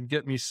with this and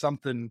get me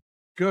something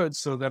good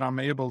so that I'm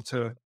able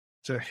to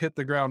hit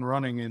the ground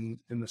running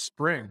in the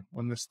spring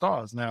when this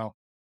thaws. Now,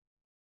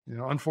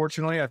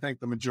 unfortunately, I think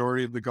the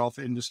majority of the golf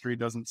industry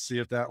doesn't see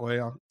it that way.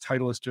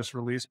 Titleist just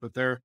released, but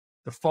the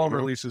fall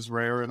release is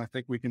rare. And I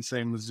think we can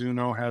say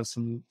Mizuno has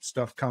some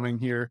stuff coming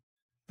here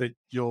that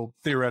you'll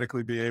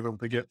theoretically be able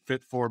to get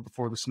fit for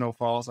before the snow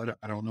falls.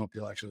 I don't know if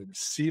you'll actually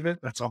receive it.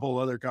 That's a whole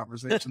other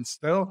conversation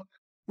still.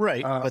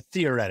 Right. But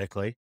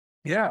theoretically.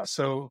 Yeah.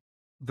 So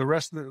the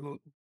rest of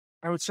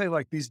I would say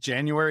like these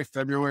January,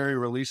 February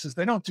releases,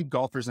 they don't do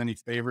golfers any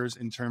favors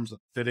in terms of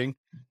fitting.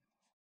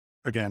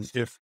 Again,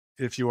 if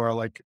you are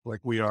like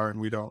we are and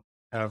we don't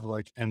have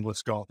like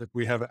endless golf, if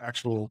we have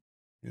actual,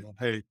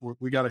 hey,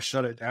 we got to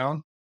shut it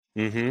down.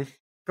 Mm-hmm.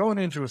 Going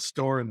into a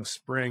store in the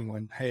spring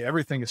when, hey,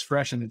 everything is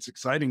fresh and it's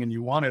exciting and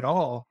you want it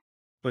all,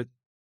 but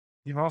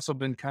you've also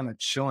been kind of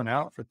chilling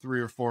out for 3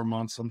 or 4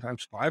 months,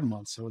 sometimes 5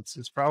 months. So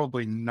it's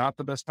probably not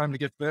the best time to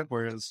get fit.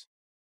 Whereas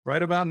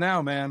right about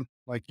now, man,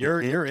 like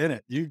you're in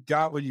it. You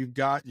got what you've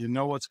got. You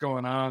know what's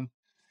going on.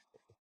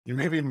 You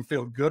maybe even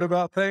feel good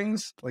about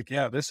things. Like,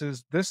 yeah, this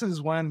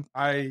is when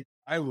I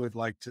would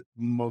like to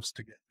most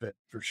to get fit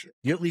for sure.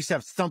 You at least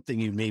have something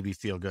you maybe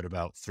feel good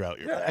about throughout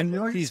your life. And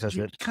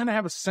you kind of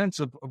have a sense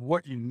of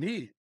what you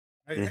need.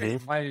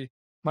 My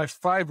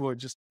 5-wood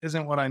just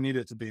isn't what I need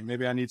it to be.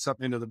 Maybe I need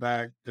something into the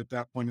bag at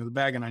that point in the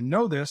bag. And I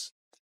know this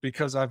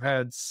because I've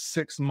had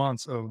 6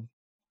 months of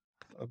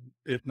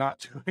it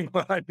not doing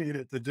what I need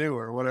it to do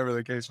or whatever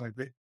the case might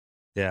be.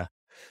 Yeah.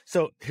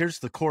 So here's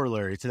the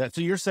corollary to that.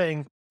 So you're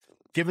saying,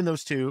 given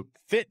those two,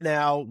 fit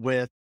now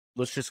with,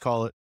 let's just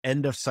call it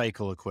end of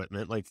cycle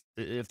equipment. Like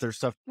if there's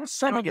stuff.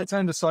 Some of it's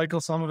end of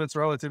cycle, some of it's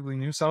relatively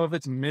new, some of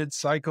it's mid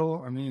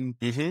cycle. I mean,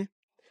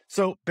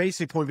 So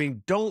basic point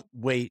being, don't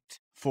wait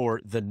for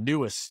the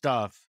newest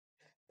stuff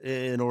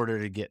in order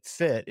to get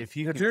fit. If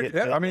you're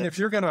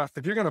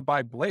gonna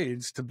buy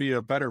blades to be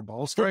a better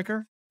ball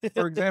striker,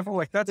 for example,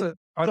 like that's in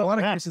a lot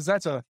of cases,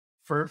 that's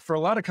for a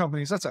lot of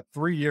companies, that's a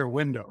 3-year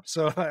window.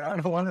 So I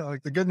don't want to,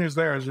 like, the good news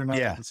there is you're not,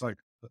 it's like,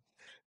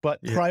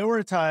 but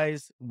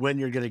prioritize when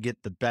you're going to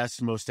get the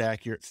best, most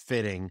accurate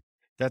fitting.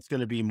 That's going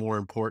to be more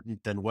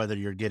important than whether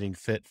you're getting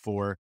fit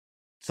for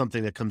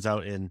something that comes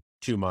out in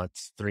 2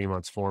 months, 3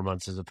 months, 4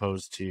 months, as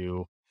opposed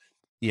to,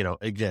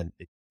 again,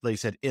 like you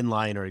said,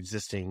 inline or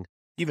existing,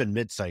 even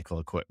mid-cycle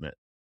equipment.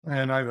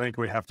 And I think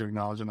we have to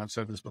acknowledge, and I've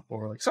said this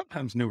before, like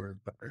sometimes newer is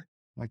better.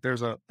 Like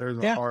there's a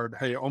hard,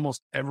 hey,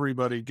 almost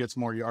everybody gets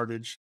more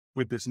yardage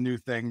with this new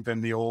thing than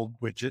the old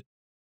widget.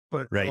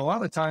 But a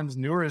lot of times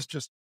newer is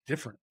just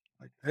different.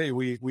 Like, hey,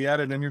 we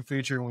added a new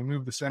feature and we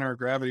moved the center of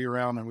gravity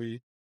around and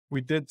we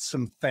did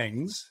some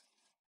things.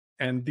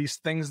 And these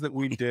things that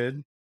we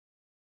did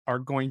are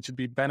going to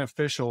be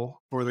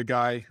beneficial for the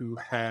guy who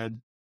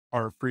had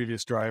our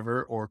previous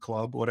driver or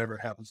club, whatever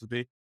it happens to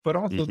be. But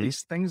also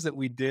these things that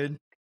we did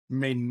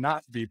may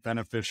not be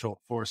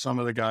beneficial for some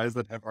of the guys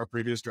that have our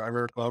previous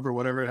driver or club or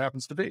whatever it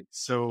happens to be.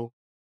 So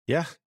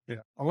yeah,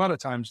 a lot of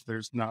times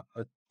there's not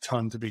a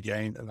ton to be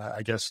gained. And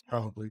I guess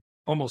probably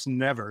almost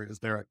never is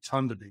there a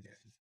ton to be gained.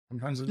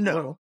 Sometimes it's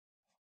little.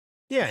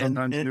 Yeah.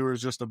 Sometimes newer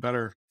is just a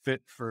better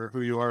fit for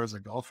who you are as a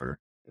golfer.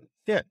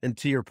 Yeah. And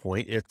to your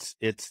point, it's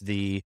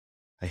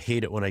I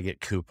hate it when I get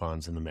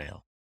coupons in the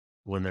mail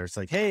when there's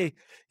like, hey,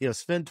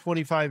 spend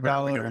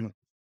 $25.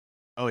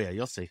 Oh yeah,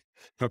 you'll see.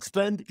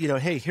 Spend,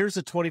 hey, here's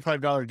a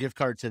 $25 gift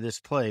card to this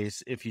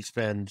place if you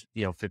spend,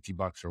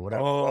 $50 or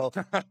whatever. Oh,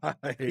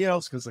 I hate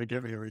those because they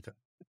give me every time.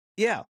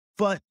 Yeah,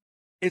 but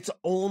it's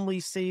only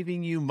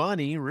saving you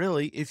money,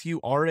 really, if you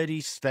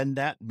already spend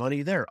that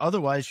money there.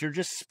 Otherwise, you're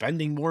just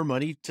spending more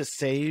money to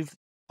save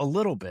a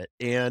little bit,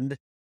 and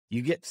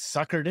you get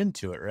suckered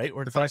into it, right?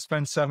 Or if I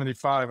spend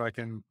 75,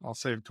 I'll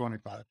save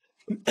 25.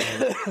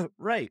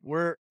 Right.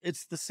 Where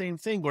it's the same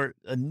thing where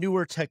a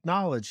newer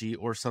technology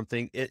or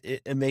something,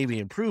 it may be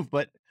improved,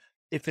 but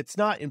if it's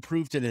not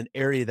improved in an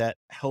area that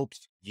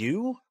helps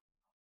you,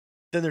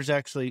 then there's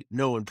actually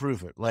no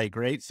improvement. Like,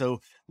 right.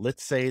 So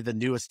let's say the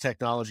newest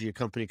technology a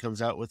company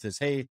comes out with is,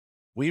 hey,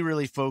 we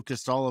really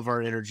focused all of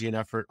our energy and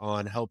effort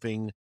on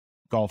helping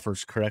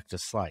golfers correct a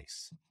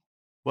slice.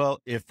 Well,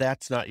 if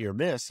that's not your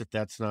miss, if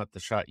that's not the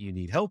shot you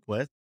need help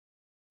with,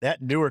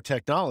 that newer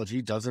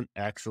technology doesn't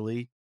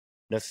actually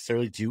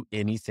necessarily do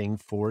anything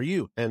for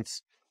you.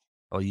 Hence,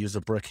 I'll use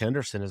a Brooke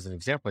Henderson as an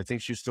example. I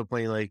think she's still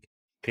playing like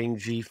Ping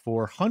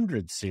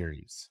G400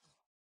 series.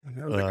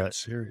 Another good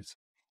series.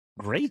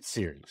 Great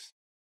series.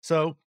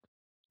 So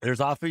there's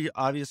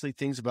obviously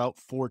things about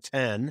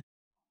 410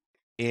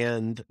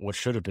 and what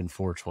should have been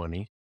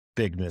 420,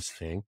 big miss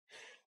thing,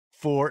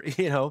 for,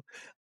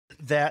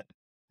 that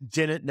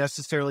didn't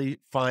necessarily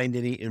find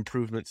any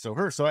improvements to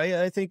her. So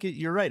I think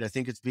you're right. I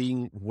think it's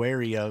being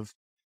wary of,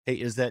 hey,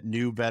 hey, is that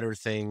new, better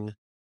thing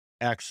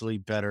actually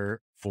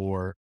better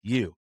for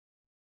you?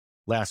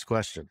 Last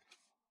question.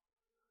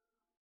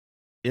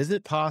 Is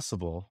it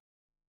possible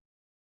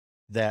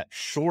that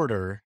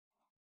shorter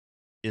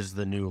is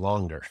the new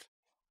longer?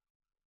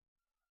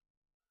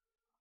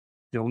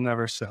 You'll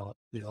never sell it.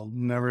 You'll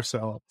never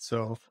sell it.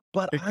 So,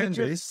 But it I can be.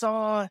 just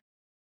saw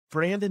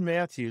Brandon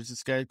Matthews,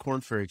 this guy at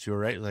Corn Ferry Tour,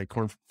 right? Like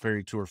Corn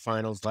Ferry Tour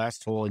finals,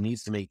 last hole. He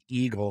needs to make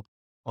eagle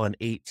on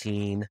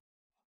 18.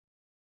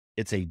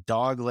 It's a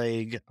dog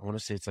leg. I want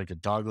to say it's like a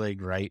dog leg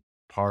right,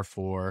 par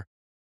 4.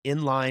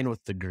 In line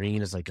with the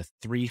green is like a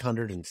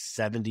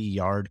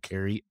 370-yard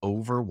carry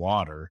over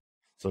water.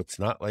 So it's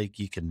not like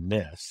you can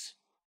miss.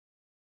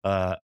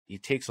 He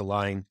takes a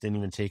line, didn't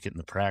even take it in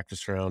the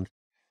practice round,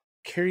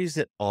 carries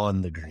it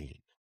on the green.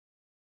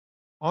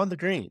 On the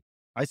green.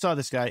 I saw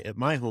this guy at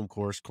my home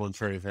course, Corn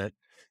Ferry event,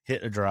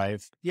 hit a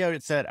drive. Yeah,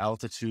 it's at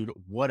altitude,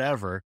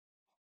 whatever.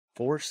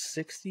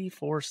 460,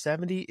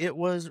 470. It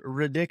was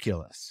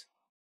ridiculous.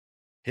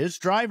 His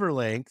driver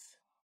length,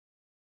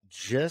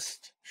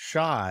 just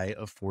shy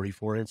of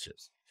 44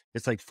 inches.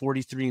 It's like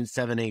 43 and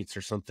 7/8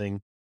 or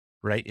something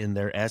right in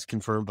there, as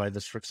confirmed by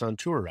the Strixon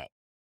Tour route.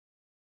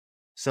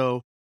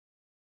 So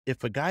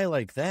if a guy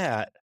like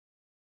that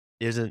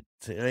isn't,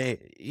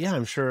 yeah,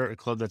 I'm sure a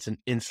club that's an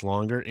inch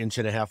longer, inch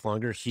and a half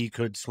longer, he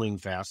could swing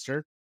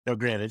faster. Now,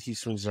 granted, he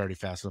swings already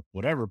fast enough,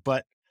 whatever,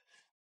 but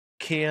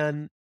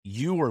can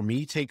you or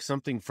me take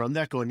something from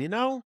that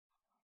going,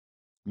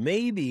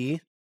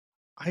 maybe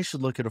I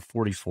should look at a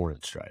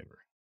 44-inch driver,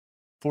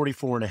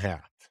 44 and a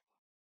half.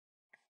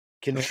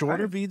 Can So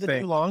shorter be the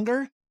new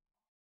longer?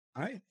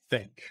 I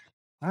think,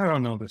 I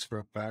don't know this for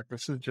a fact.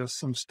 This is just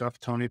some stuff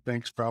Tony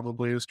thinks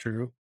probably is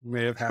true.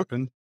 May have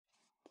happened.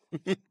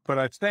 But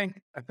I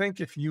think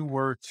if you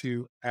were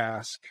to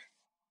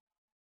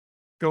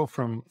go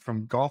from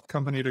golf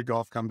company to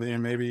golf company,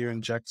 and maybe you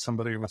inject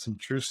somebody with some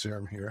truth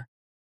serum here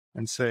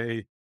and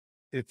say,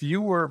 if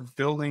you were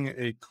building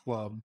a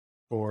club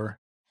for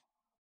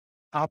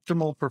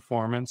optimal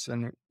performance,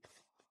 and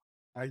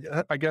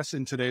I guess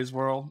in today's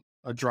world,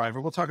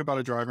 we'll talk about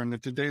a driver. In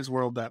today's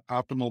world, that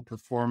optimal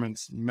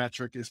performance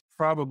metric is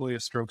probably a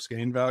strokes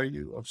gain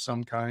value of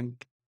some kind,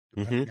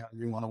 depending how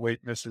you want to weight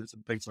misses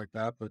and things like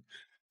that, but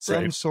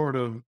some sort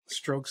of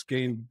strokes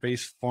gain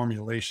based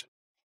formulation.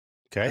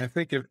 Okay. And I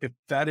think if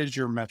that is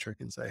your metric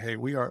and say, hey,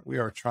 we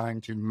are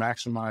trying to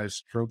maximize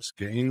strokes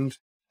gained,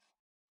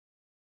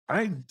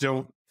 I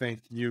don't think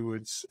you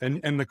would.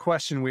 And the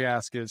question we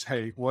ask is,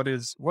 hey, what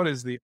is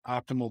the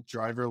optimal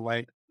driver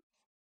length?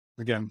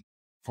 Again,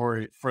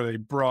 for a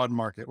broad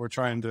market, we're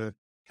trying to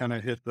kind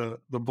of hit the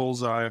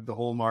bullseye of the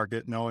whole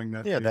market, knowing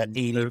that that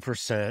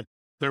 80%.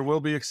 There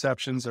will be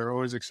exceptions. There are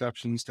always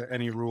exceptions to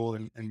any rule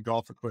in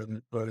golf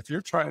equipment. But if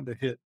you're trying to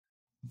hit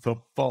the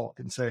bulk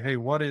and say, hey,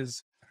 what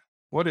is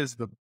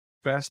the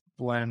best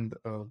blend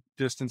of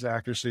distance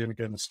accuracy and,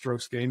 again, the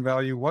strokes gain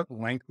value, what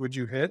length would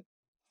you hit?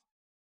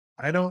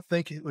 I don't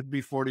think it would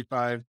be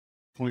 45.5.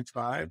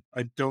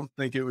 I don't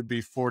think it would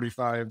be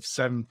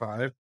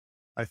 45.75.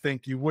 I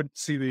think you would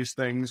see these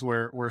things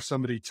where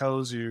somebody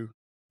tells you,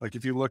 like,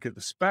 if you look at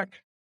the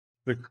spec,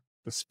 the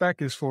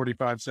spec is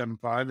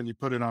 45.75 and you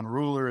put it on a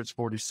ruler, it's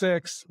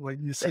 46. Like,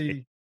 you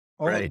see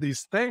all of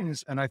these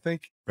things. And I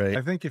think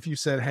if you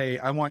said, hey,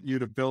 I want you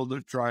to build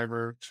a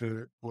driver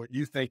to what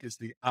you think is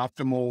the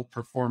optimal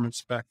performance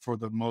spec for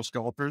the most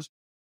golfers,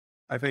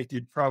 I think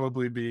you'd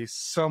probably be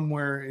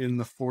somewhere in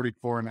the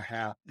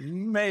 44.5,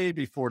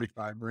 maybe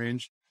 45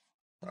 range.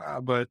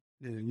 But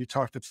you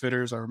talk to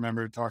fitters. I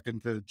remember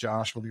talking to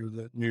Josh when he was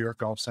at New York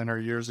Golf Center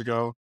years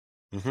ago.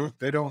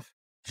 They don't.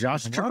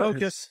 Josh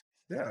Trafocus.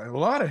 Yeah, a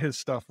lot of his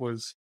stuff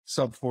was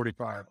sub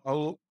 45.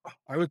 Oh,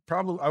 I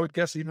would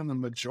guess even the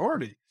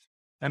majority.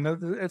 And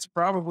it's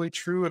probably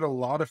true at a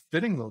lot of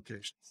fitting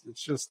locations.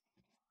 It's just,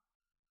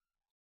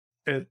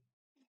 you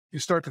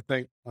start to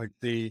think like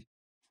if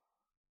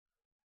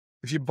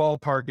you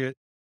ballpark it,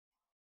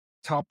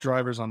 top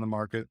drivers on the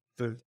market,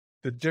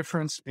 the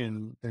difference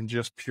in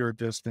just pure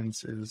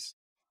distance is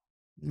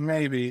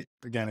maybe,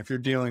 again, if you're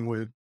dealing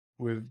with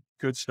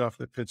good stuff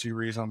that fits you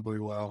reasonably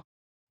well,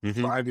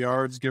 5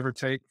 yards, give or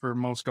take, for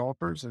most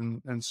golfers.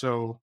 And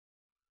so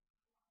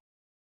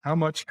how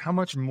much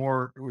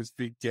more was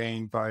the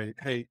gain by,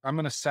 hey, I'm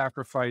going to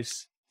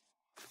sacrifice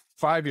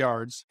 5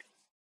 yards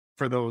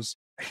for those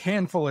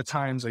handful of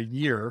times a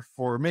year,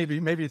 for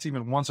maybe it's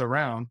even once a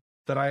round,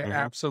 that I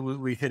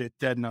absolutely hit it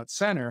dead nut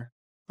center,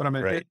 but I'm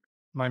going to hit,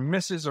 my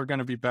misses are going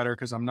to be better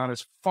because I'm not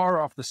as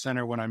far off the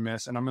center when I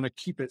miss, and I'm going to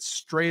keep it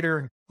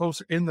straighter,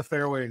 closer in the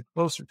fairway,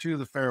 closer to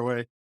the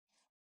fairway.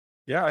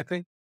 Yeah, I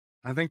think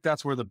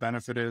that's where the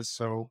benefit is.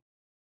 So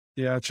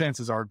yeah,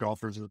 chances are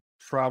golfers are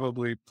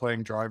probably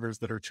playing drivers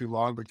that are too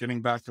long. But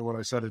getting back to what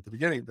I said at the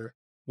beginning there,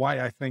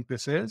 why I think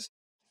this is,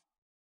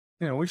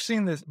 we've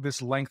seen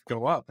this length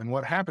go up, and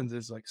what happens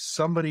is, like,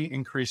 somebody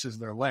increases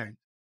their length.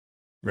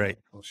 Right.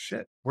 Oh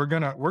shit. We're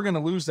gonna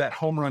lose that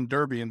home run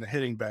derby in the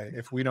hitting bay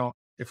if we don't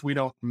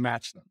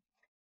match them.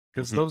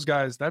 Because those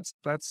guys, that's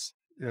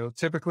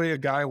typically a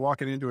guy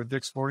walking into a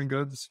Dick's Sporting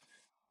Goods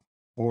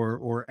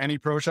or any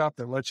pro shop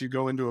that lets you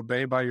go into a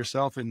bay by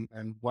yourself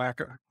and whack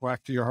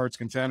to your heart's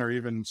content, or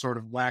even sort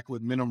of whack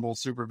with minimal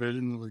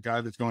supervision, the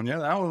guy that's going, yeah,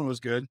 that one was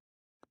good.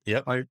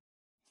 Yep. Like,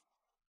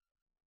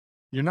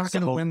 you're not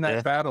going to win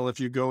that battle if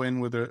you go in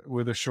with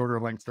a shorter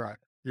length driver.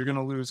 You're going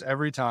to lose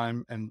every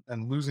time, and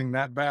losing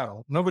that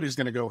battle, nobody's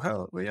going to go,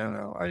 hell,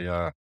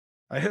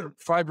 I hit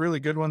 5 really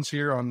good ones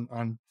here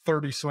on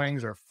 30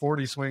 swings or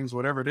 40 swings,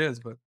 whatever it is.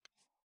 But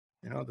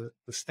the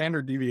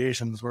standard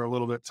deviations were a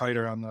little bit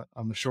tighter on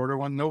the shorter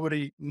one.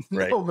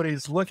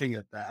 Nobody's looking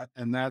at that.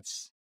 And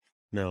that's,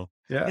 yeah.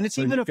 And it's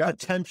even a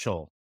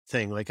potential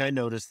thing. Like, I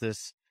noticed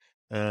this,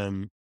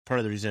 part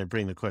of the reason I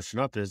bring the question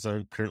up is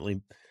I'm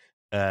currently,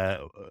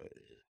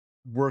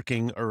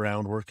 working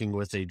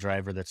with a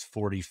driver that's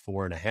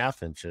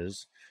 44.5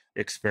 inches,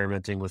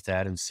 experimenting with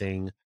that and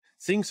seeing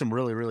some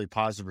really, really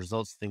positive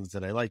results, things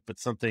that I like. But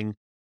something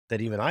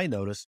that even I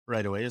noticed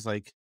right away is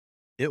like,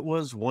 it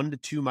was 1 to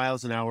 2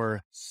 miles an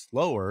hour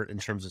slower in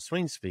terms of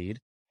swing speed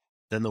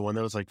than the one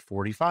that was like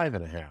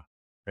 45.5.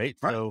 Right.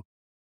 So,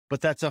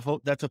 but that's a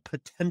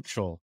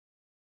potential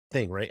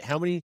thing, right? How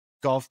many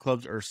golf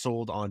clubs are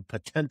sold on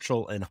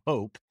potential and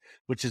hope,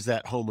 which is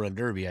that home run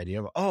derby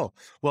idea of, oh,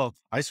 well,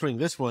 I swing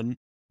this one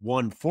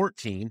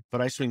 114,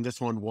 but I swing this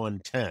one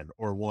 110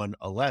 or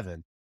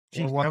 111.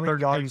 Or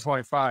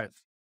 113.5.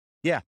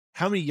 Yeah.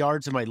 How many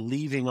yards am I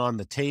leaving on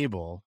the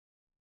table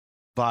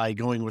by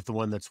going with the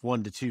one that's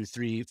 1 to 2,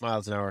 3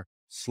 miles an hour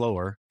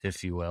slower,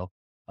 if you will?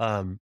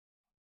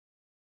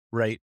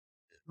 Right.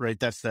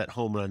 That's that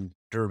home run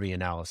derby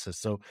analysis.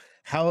 So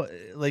how,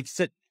 like,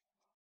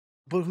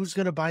 but who's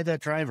going to buy that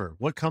driver?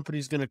 What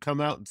company's going to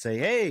come out and say,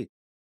 hey,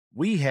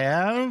 we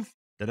have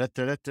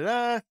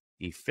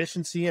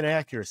efficiency and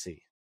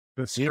accuracy,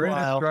 the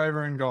straightest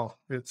driver in golf?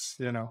 It's,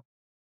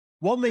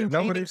 well,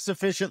 maintaining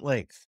sufficient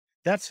length.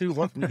 That's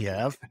what we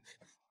have.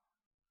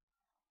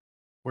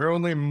 We're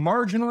only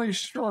marginally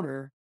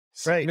shorter,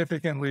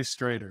 significantly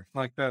straighter.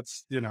 Like,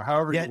 that's,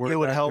 however you word it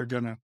would that, help. You're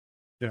gonna,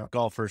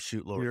 golfers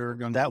shoot lower.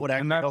 That would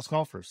actually help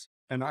golfers.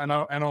 And I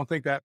don't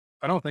think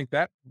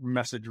that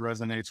message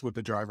resonates with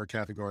the driver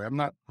category. I'm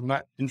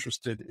not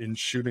interested in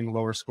shooting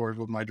lower scores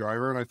with my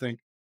driver. And I think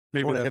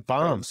maybe that hit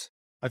bombs.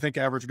 I think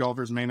average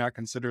golfers may not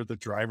consider the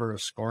driver a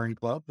scoring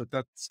club, but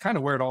that's kind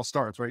of where it all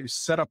starts, right? You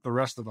set up the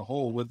rest of the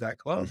hole with that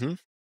club. Mm-hmm.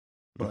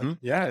 But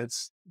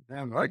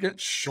I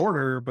get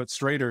shorter but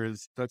straighter,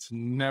 that's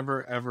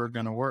never ever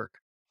going to work.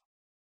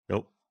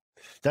 Nope.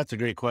 That's a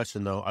great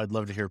question, though. I'd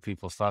love to hear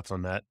people's thoughts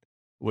on that.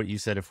 What you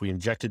said, if we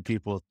injected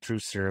people with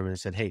truth serum and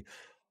said, hey,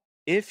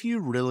 if you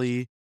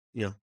really,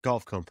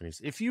 golf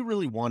companies, if you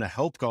really want to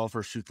help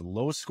golfers shoot the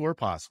lowest score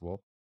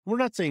possible, we're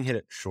not saying hit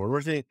it short.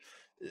 We're saying,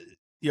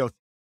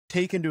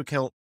 take into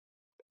account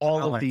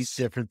all of these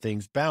different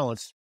things,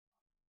 balance.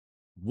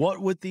 What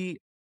would the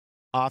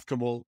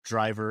optimal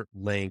driver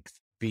length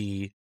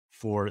be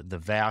for the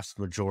vast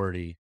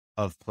majority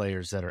of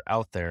players that are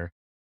out there?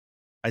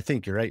 I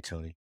think you're right,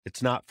 Tony.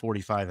 It's not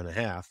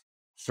 45.5.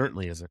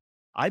 Certainly isn't.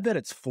 I bet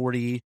it's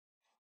 40.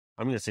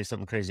 I'm going to say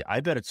something crazy. I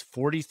bet it's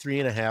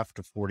 43.5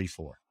 to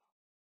 44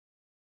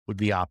 would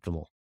be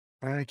optimal.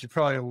 I think you're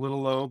probably a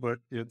little low, but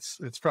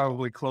it's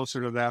probably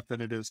closer to that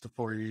than it is to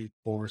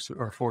 44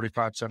 or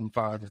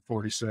 45.75 or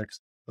 46.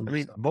 I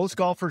mean, most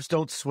golfers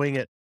don't swing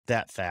it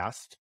that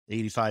fast,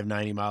 85,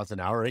 90 miles an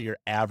hour, right? Your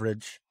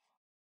average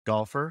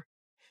golfer.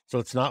 So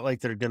it's not like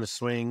they're going to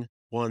swing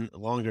one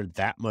longer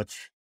that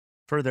much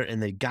further,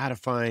 and they got to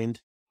find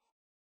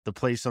the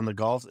place on the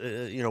golf,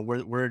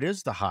 where it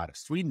is the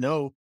hottest. We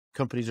know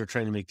companies are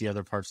trying to make the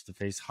other parts of the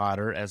face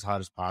as hot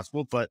as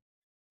possible, but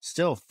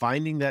still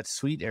finding that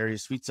sweet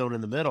zone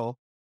in the middle.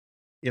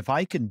 If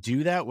I can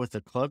do that with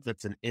a club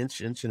that's an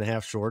inch and a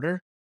half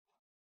shorter,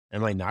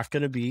 am I not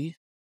going to be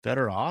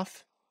better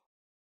off?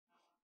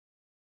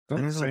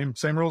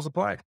 Same rules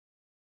apply.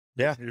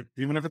 Yeah.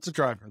 Even if it's a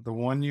driver, the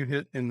one you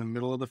hit in the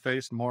middle of the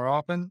face more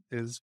often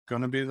is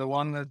going to be the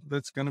one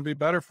that's going to be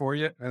better for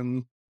you.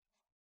 And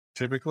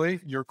typically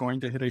you're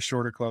going to hit a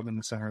shorter club in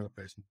the center of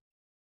the face.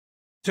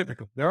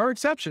 Typically. There are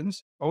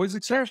exceptions, always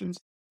exceptions,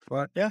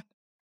 but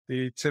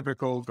the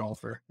typical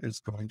golfer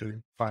is going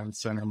to find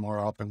center more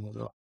often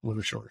with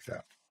a shorter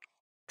shaft.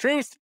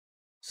 Truth.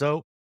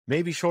 So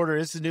maybe shorter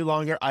is the new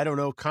longer. I don't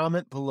know.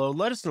 Comment below.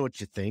 Let us know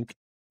what you think.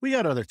 We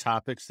got other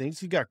topics,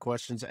 things. You got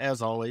questions,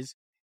 as always.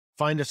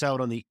 Find us out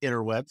on the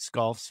interwebs,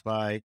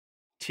 GolfSpy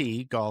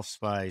T,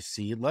 GolfSpy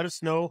C. Let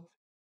us know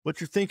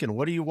what you're thinking.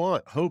 What do you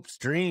want? Hopes,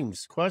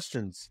 dreams,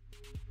 questions.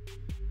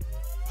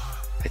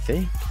 I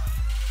think.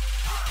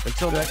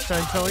 Until next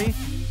time, Tony.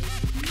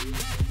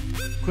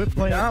 Quit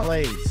playing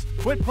blades.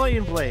 Quit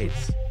playing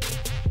blades.